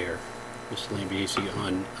you chair, Mr. Lambiase,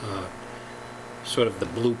 on sort of the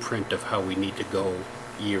blueprint of how we need to go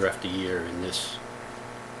year after year in this,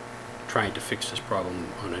 trying to fix this problem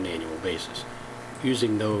on an annual basis.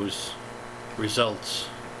 Using those results,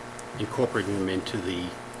 incorporating them into the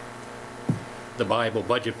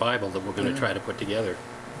budget Bible that we're going to try to put together,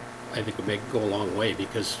 I think would go a long way,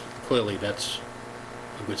 because clearly that's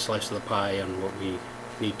a good slice of the pie on what we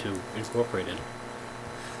need to incorporate in.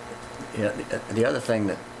 Yeah, the other thing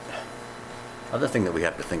that we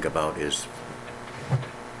have to think about is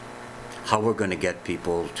how we're going to get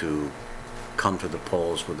people to come to the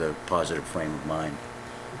polls with a positive frame of mind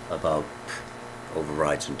about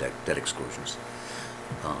overrides and debt exclusions.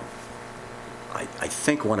 I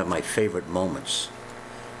think one of my favorite moments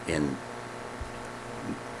in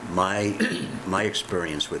my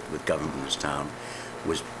experience with government in this town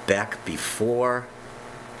was back before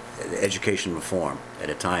education reform, at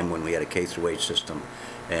a time when we had a K-8 system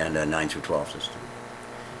and a 9 through 12 system.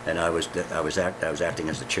 And I was acting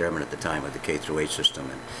as the chairman at the time of the K-8 system,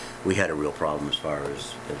 and we had a real problem as far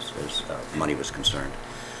as money was concerned.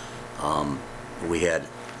 We had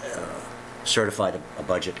certified a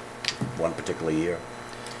budget one particular year,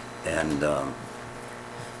 and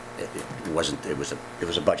it was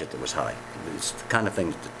a budget that was high. It's the kind of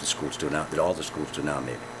thing that the schools do now, that all the schools do now,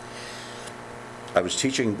 maybe. I was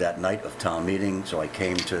teaching that night of town meeting, so I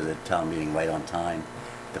came to the town meeting right on time.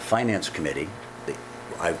 The finance committee,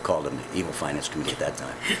 I called them the evil finance committee at that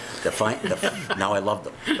time. Now I love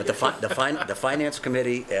them. But the finance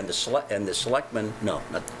committee and the selectmen, and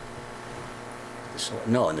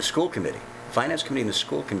the school committee, finance committee and the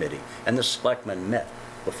school committee and the selectmen met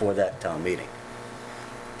before that town meeting,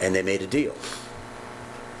 and they made a deal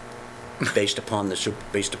based upon the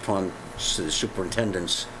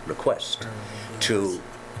superintendent's request to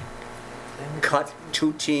cut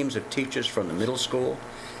 2 teams of teachers from the middle school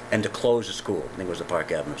and to close the school. I think it was the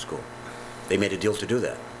Park Avenue School. They made a deal to do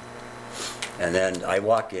that. And then I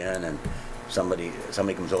walk in, and somebody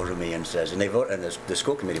comes over to me and says, and they vote, and the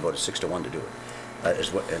school committee voted 6-1 to do it,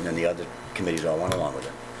 and then the other committees all went along with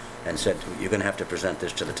it, and said, you're going to have to present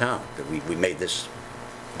this to the town, that we made this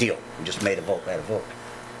deal. We just made a vote.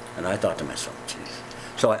 And I thought to myself, geez.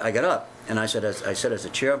 So I got up, and I said, as the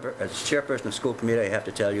chairperson of the school committee, I have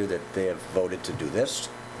to tell you that they have voted to do this,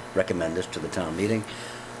 recommend this to the town meeting.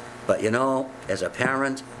 But you know, as a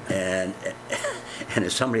parent and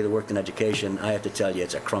as somebody that worked in education, I have to tell you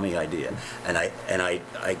it's a crummy idea. And I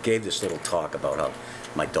gave this little talk about how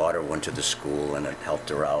my daughter went to the school and it helped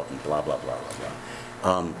her out and blah blah blah blah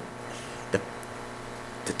blah.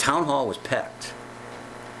 The town hall was packed,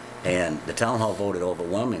 and the town hall voted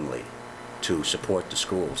overwhelmingly to support the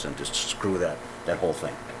schools and to screw that whole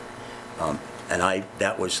thing. And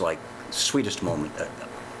that was like the sweetest moment,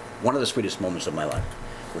 one of the sweetest moments of my life,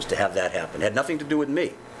 was to have that happen. It had nothing to do with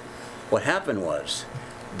me. What happened was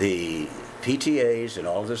the PTAs and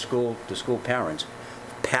all of the school parents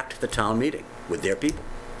packed the town meeting with their people.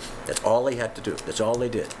 That's all they had to do. That's all they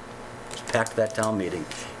did. Just packed that town meeting,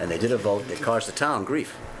 and they did a vote that caused the town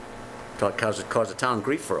grief. Caused the town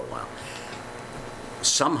grief for a while.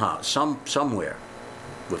 Somehow, somewhere,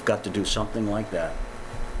 we've got to do something like that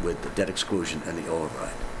with the debt exclusion and the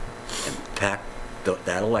override, and pack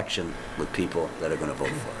that election with people that are going to vote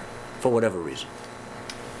for it, for whatever reason.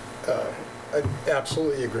 I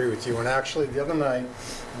absolutely agree with you. And actually, the other night,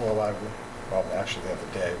 actually the other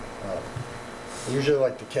day, I usually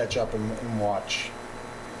like to catch up and watch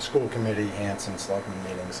school committee, Hanson, selectmen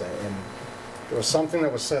meetings, and there was something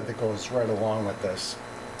that was said that goes right along with this.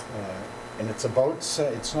 And it's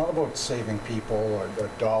not about saving people or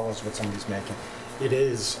dollars what somebody's making. It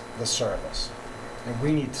is the service. And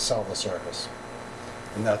we need to sell the service.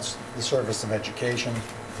 And that's the service of education,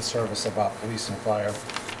 the service of our police and fire,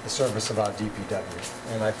 the service of our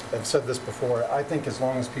DPW. And I've said this before, I think as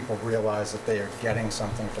long as people realize that they are getting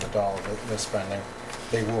something for the dollar that they're spending,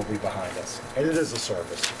 they will be behind us. And it is a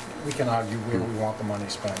service. We can argue where we want the money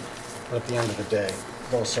spent, but at the end of the day,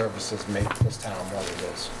 those services make this town what it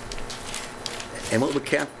is. And what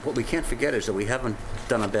we can't forget is that we haven't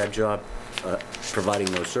done a bad job providing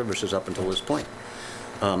those services up until this point.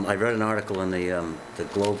 I read an article in the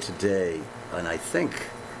Globe today, and I think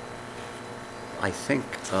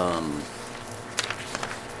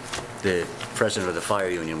the president of the fire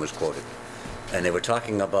union was quoted, and they were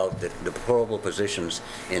talking about the deplorable positions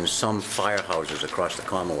in some firehouses across the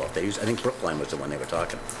Commonwealth. I think Brookline was the one they were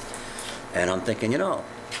talking about. And I'm thinking, you know,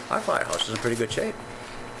 our firehouse is in pretty good shape.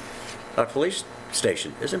 Our police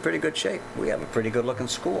station is in pretty good shape. We have a pretty good looking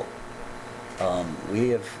school. We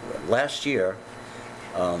have, last year,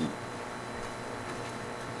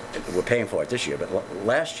 we're paying for it this year, but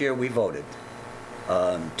last year we voted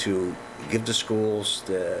to give the schools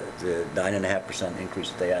the 9.5% increase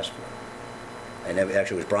that they asked for. And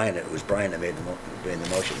actually it was Brian that made the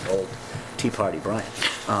motion, old Tea Party Brian,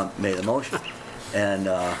 made the motion, and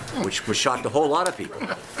which shocked a whole lot of people.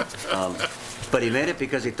 But he made it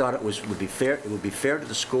because he thought it would be fair to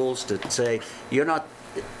the schools to say,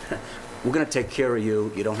 we're going to take care of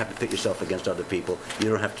you. You don't have to pit yourself against other people. You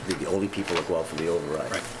don't have to be the only people that go out for the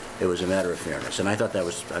override. Right. It was a matter of fairness, and I thought that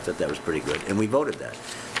was pretty good, and we voted that.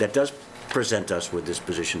 That does present us with this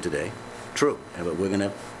position today. True, and we're going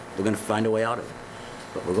to find a way out of it.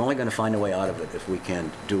 But we're only going to find a way out of it if we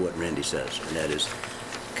can do what Randy says, and that is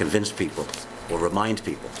convince people or remind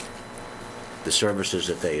people the services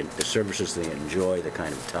they enjoy, the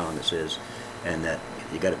kind of town this is, and that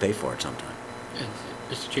you got to pay for it sometime. And,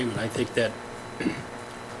 Mr. Chairman, I think that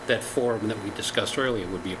that forum that we discussed earlier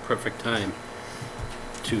would be a perfect time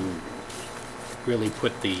to really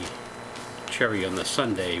put the cherry on the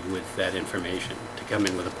sundae with that information, to come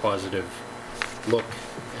in with a positive look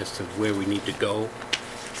as to where we need to go,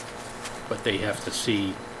 but they have to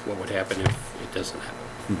see what would happen if it doesn't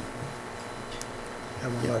happen. I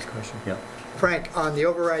have one last question. Yeah. Frank, on the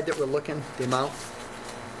override that we're looking, the amount,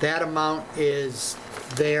 that amount is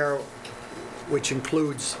there, which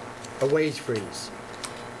includes a wage freeze.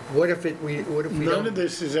 What if we don't? None of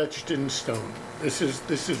this is etched in stone. This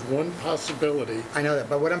is one possibility. I know that,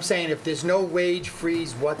 but what I'm saying, if there's no wage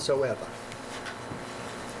freeze whatsoever,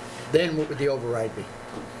 then what would the override be?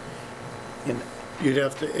 You'd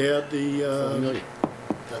have to add the $1 million.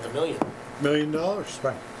 Another $1 million. $1 million.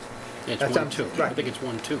 Right. It's That's 1.2. right. I think it's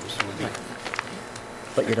 1.2. So it'd be,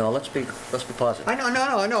 But you know, let's be positive. I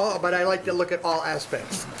know, but I like to look at all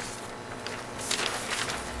aspects.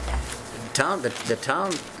 The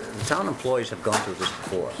town employees have gone through this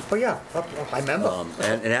before. Oh, yeah, I remember.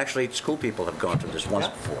 And actually, school people have gone through this once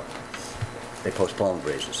before. They postponed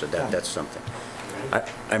raises, so that's something. I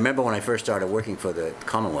remember when I first started working for the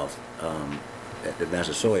Commonwealth at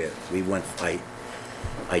Massasoit,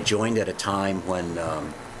 I joined at a time when I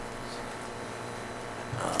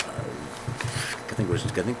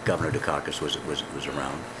think Governor Dukakis was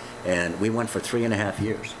around, and we went for 3.5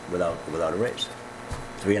 years without a raise.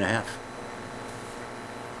 3.5.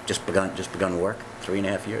 Just begun work.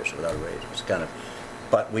 3.5 years without a raise. It was kind of,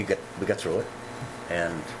 but we got through it,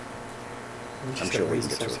 and I'm sure we can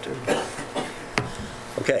get through it too.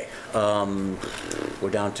 Okay, we're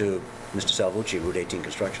down to Mr. Salvucci, Route 18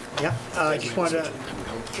 construction. Yeah, I just wanted to,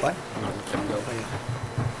 what?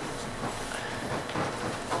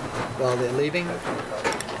 While they're leaving,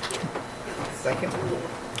 second.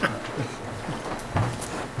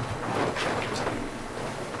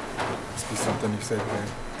 Must be something you said there.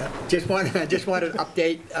 Just wanted to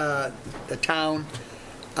update the town.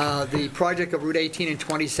 The project of Route 18 and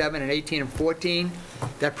 27 and 18 and 14,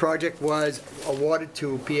 that project was awarded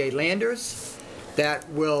to PA Landers. Their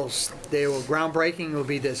groundbreaking will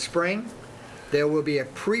be this spring. There will be a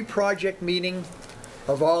pre-project meeting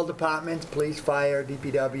of all departments, police, fire,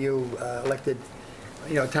 DPW, elected,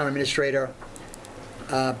 town administrator,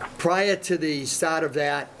 prior to the start of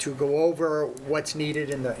that, to go over what's needed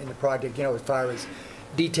in the project, as far as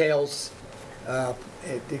details.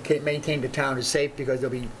 It maintain the town is safe because they'll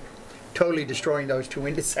be totally destroying those two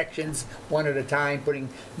intersections one at a time, putting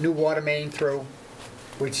new water main through,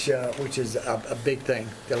 which is a big thing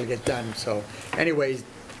that'll get done. So anyways,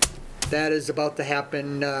 that is about to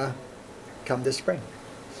happen come this spring.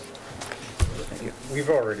 We've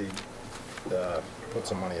already put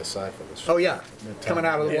some money aside for this. Oh yeah, coming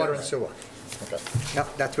out of the water and sewer. Okay.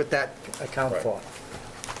 Yep, that's what that account Right. for.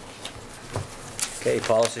 Okay,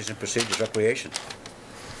 policies and procedures, recreation.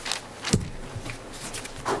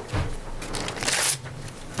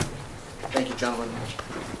 Thank you, gentlemen.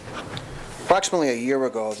 Approximately a year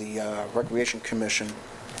ago, the Recreation Commission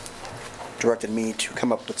directed me to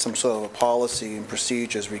come up with some sort of a policy and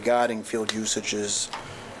procedures regarding field usages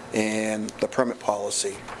and the permit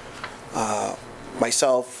policy.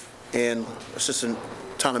 Myself and Assistant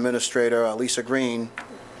Town Administrator Lisa Green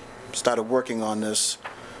started working on this.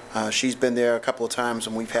 She's been there a couple of times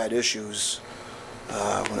and we've had issues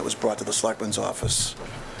when it was brought to the Selectman's office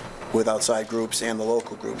with outside groups and the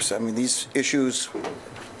local groups. I mean, these issues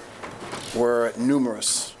were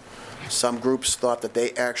numerous. Some groups thought that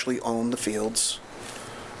they actually owned the fields,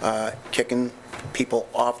 kicking people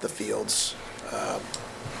off the fields,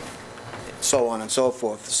 so on and so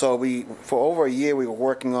forth. So for over a year, we were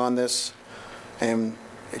working on this, and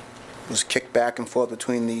it was kicked back and forth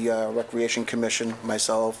between the Recreation Commission,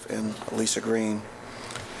 myself, and Lisa Green.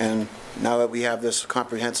 And now that we have this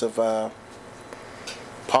comprehensive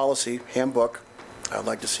policy handbook, I'd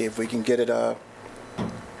like to see if we can get it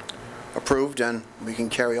approved and we can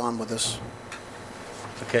carry on with this.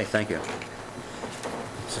 Okay, thank you.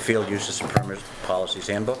 It's the Field Uses and Permit Policies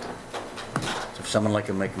Handbook. So if someone like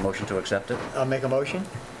to make a motion to accept it? I'll make a motion.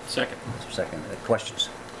 Second. Second. Questions?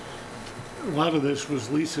 A lot of this was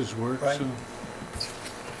Lisa's work, Right. so. Do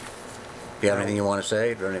you have anything you want to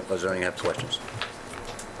say, or was there any questions?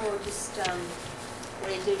 Or just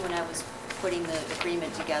what I did when I was putting the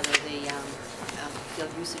agreement together, the field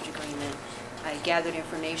usage agreement, I gathered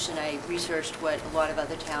information, I researched what a lot of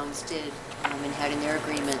other towns did and had in their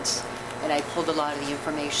agreements, and I pulled a lot of the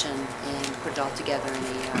information and put it all together in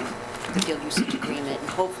the field usage agreement. And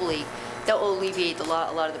hopefully that will alleviate a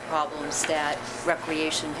lot of the problems that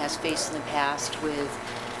recreation has faced in the past with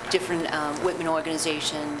different Whitman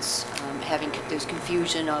organizations there's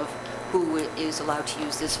confusion of who is allowed to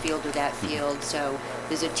use this field or that field. So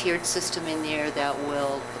there's a tiered system in there that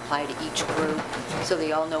will apply to each group, so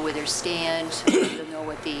they all know where they stand, they'll know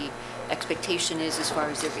what the expectation is as far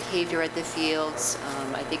as their behavior at the fields.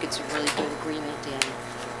 I think it's a really good agreement, and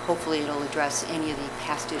hopefully it'll address any of the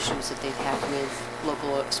past issues that they've had with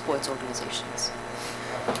local sports organizations.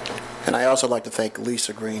 And I also like to thank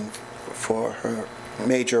Lisa Green for her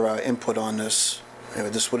major input on this.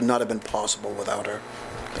 This would not have been possible without her.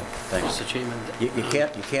 Thanks. Mr. Chairman. You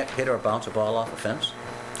can't hit or bounce a ball off a fence?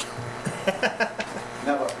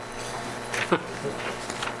 Never.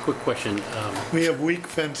 Quick question. We have weak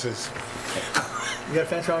fences. You got a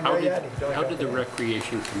fence around How your did, yard? You don't how have did the to-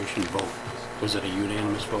 Recreation Commission vote? Was it a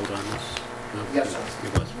unanimous vote on this? No? Yes, sir.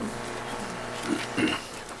 It was.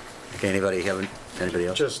 Okay, anybody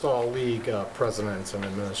else? Just all league presidents and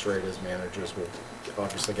administrators, managers will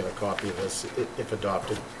obviously get a copy of this if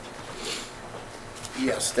adopted.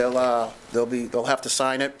 Yes, they'll have to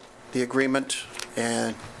sign it, the agreement,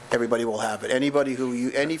 and everybody will have it. Any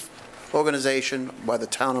organization, whether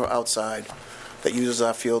town or outside, that uses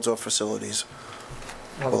our fields or facilities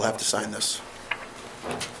will have to sign this.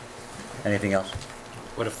 Anything else?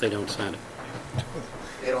 What if they don't sign it?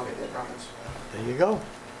 They don't get their permits. There you go.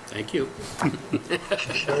 Thank you.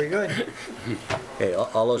 Very good. Okay,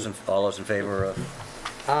 all those in favor of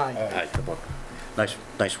Aye. the book?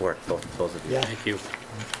 Nice work, both of you. Yeah. Thank you.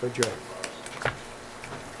 Good job.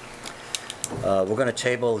 We're going to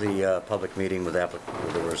table the public meeting with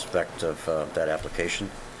the respect of that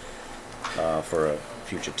application for a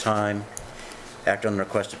future time. Act on the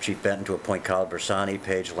request of Chief Benton to appoint Kyle Bersani,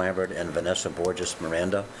 Paige Lambert, and Vanessa Borges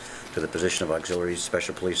Miranda to the position of Auxiliary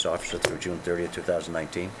Special Police Officer through June 30th,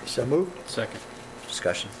 2019. So moved. Second.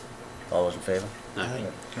 Discussion? All those in favor? Aye.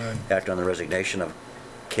 Act on the resignation of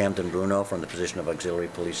Camden Bruno from the position of Auxiliary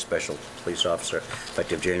Police Special Police Officer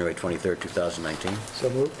effective January 23rd, 2019. So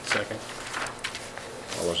moved. Second.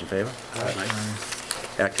 All those in favor?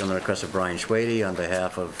 Aye. Act on the request of Brian Schwady on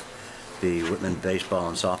behalf of the Whitman Baseball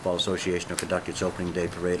and Softball Association to conduct its opening day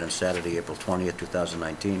parade on Saturday, April 20th,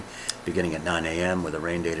 2019, beginning at 9 a.m. with a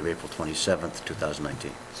rain date of April 27th,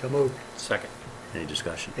 2019. So moved. Second. Any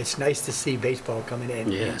discussion? It's nice to see baseball coming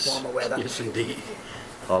in Yes. warmer weather. Yes, indeed.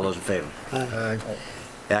 All those in favor? Aye.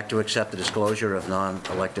 Act to accept the disclosure of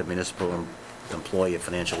non-elected municipal employee of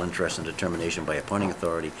financial interest and determination by appointing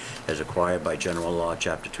authority as required by General Law,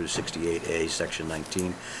 Chapter 268A, Section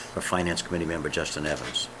 19, for Finance Committee member Justin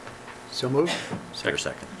Evans. So moved. Is there a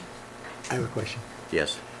second? I have a question.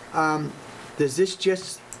 Yes. Does this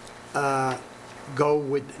just go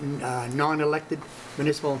with non-elected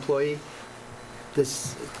municipal employee?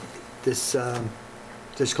 This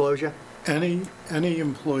disclosure? Any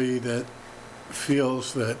employee that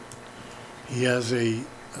feels that he has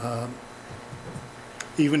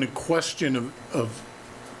even a question of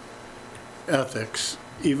ethics,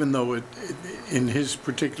 even though in his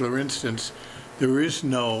particular instance, there is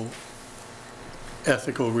no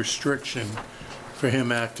ethical restriction, for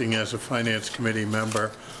him acting as a Finance Committee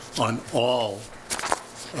member on all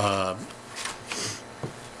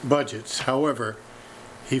budgets. However,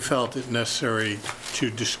 he felt it necessary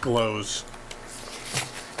to disclose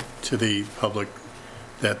to the public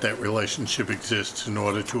that that relationship exists in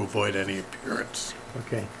order to avoid any appearance,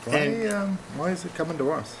 Okay. And Why is it coming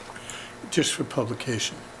to us? just for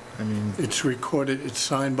publication. I mean, It's recorded, it's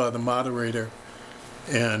signed by the moderator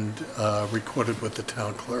and recorded with the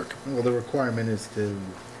town clerk. well, the requirement is to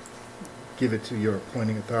give it to your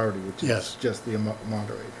appointing authority, which Yes. is just the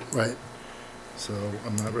moderator. Right. So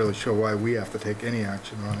I'm not really sure why we have to take any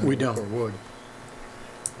action on it. We don't. Or would.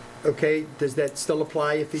 okay, does that still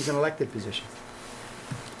apply if he's an elected position?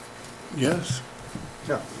 Yes.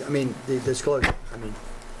 No, I mean, the disclosure, I mean,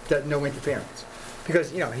 no interference.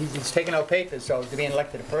 Because, you know, he's taking out papers, so to be an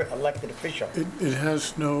elected official. It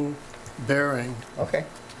has no bearing Okay.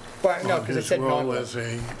 But, no, on because it his said role non. as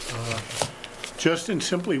a, Justin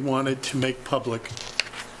simply wanted to make public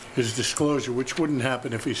his disclosure, which wouldn't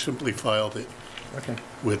happen if he simply filed it Okay.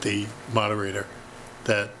 with the moderator,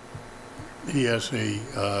 that he has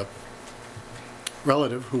a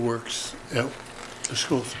relative who works at the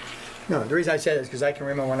school. No, the reason I said it is because I can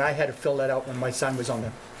remember when I had to fill that out when my son was on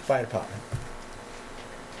the fire department.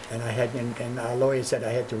 And I had, and our lawyer said I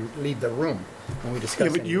had to leave the room when we discussed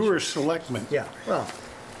Yeah, but any you were a issues. selectman. Yeah, well,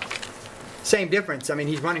 same difference. I mean,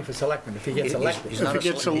 he's running for selectman if he gets elected. He's If not he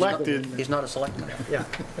a gets sele- he's not- elected- He's not a selectman. Yeah.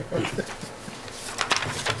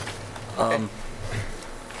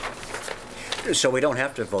 So we don't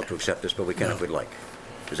have to vote to accept this, but we can if we'd like.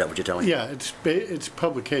 Is that what you're telling me? Yeah, it's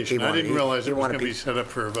publication. He I wanted- didn't realize he it was wanted going to be pe- set up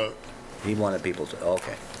for a vote. He wanted people to,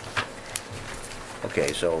 okay.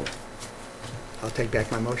 Okay, so, I'll take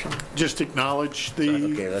back my motion. Just acknowledge Okay,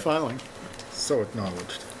 the that- filing. So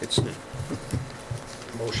acknowledged. it's,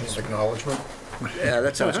 Motion's acknowledgement? yeah,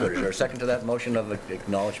 that sounds good. Is there a second to that motion of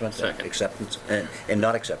acknowledgement? Second. Acceptance, and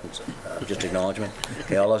not acceptance, just acknowledgement?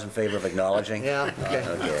 Okay, all those in favor of acknowledging? Yeah, okay.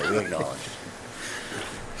 Okay, we acknowledge.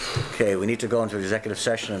 Okay, we need to go into executive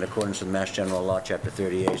session in accordance with Mass General Law, Chapter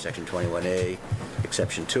 38, Section 21A,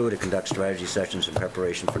 Exception 2, to conduct strategy sessions in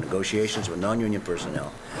preparation for negotiations with non-union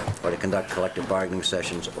personnel, or to conduct collective bargaining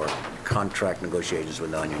sessions or contract negotiations with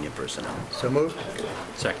non-union personnel. So moved?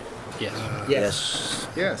 Second, yes. Yes.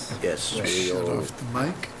 Yes. Yes, Shut we'll off the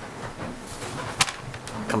mic.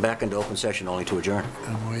 come back into open session only to adjourn.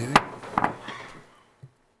 I'm waiting.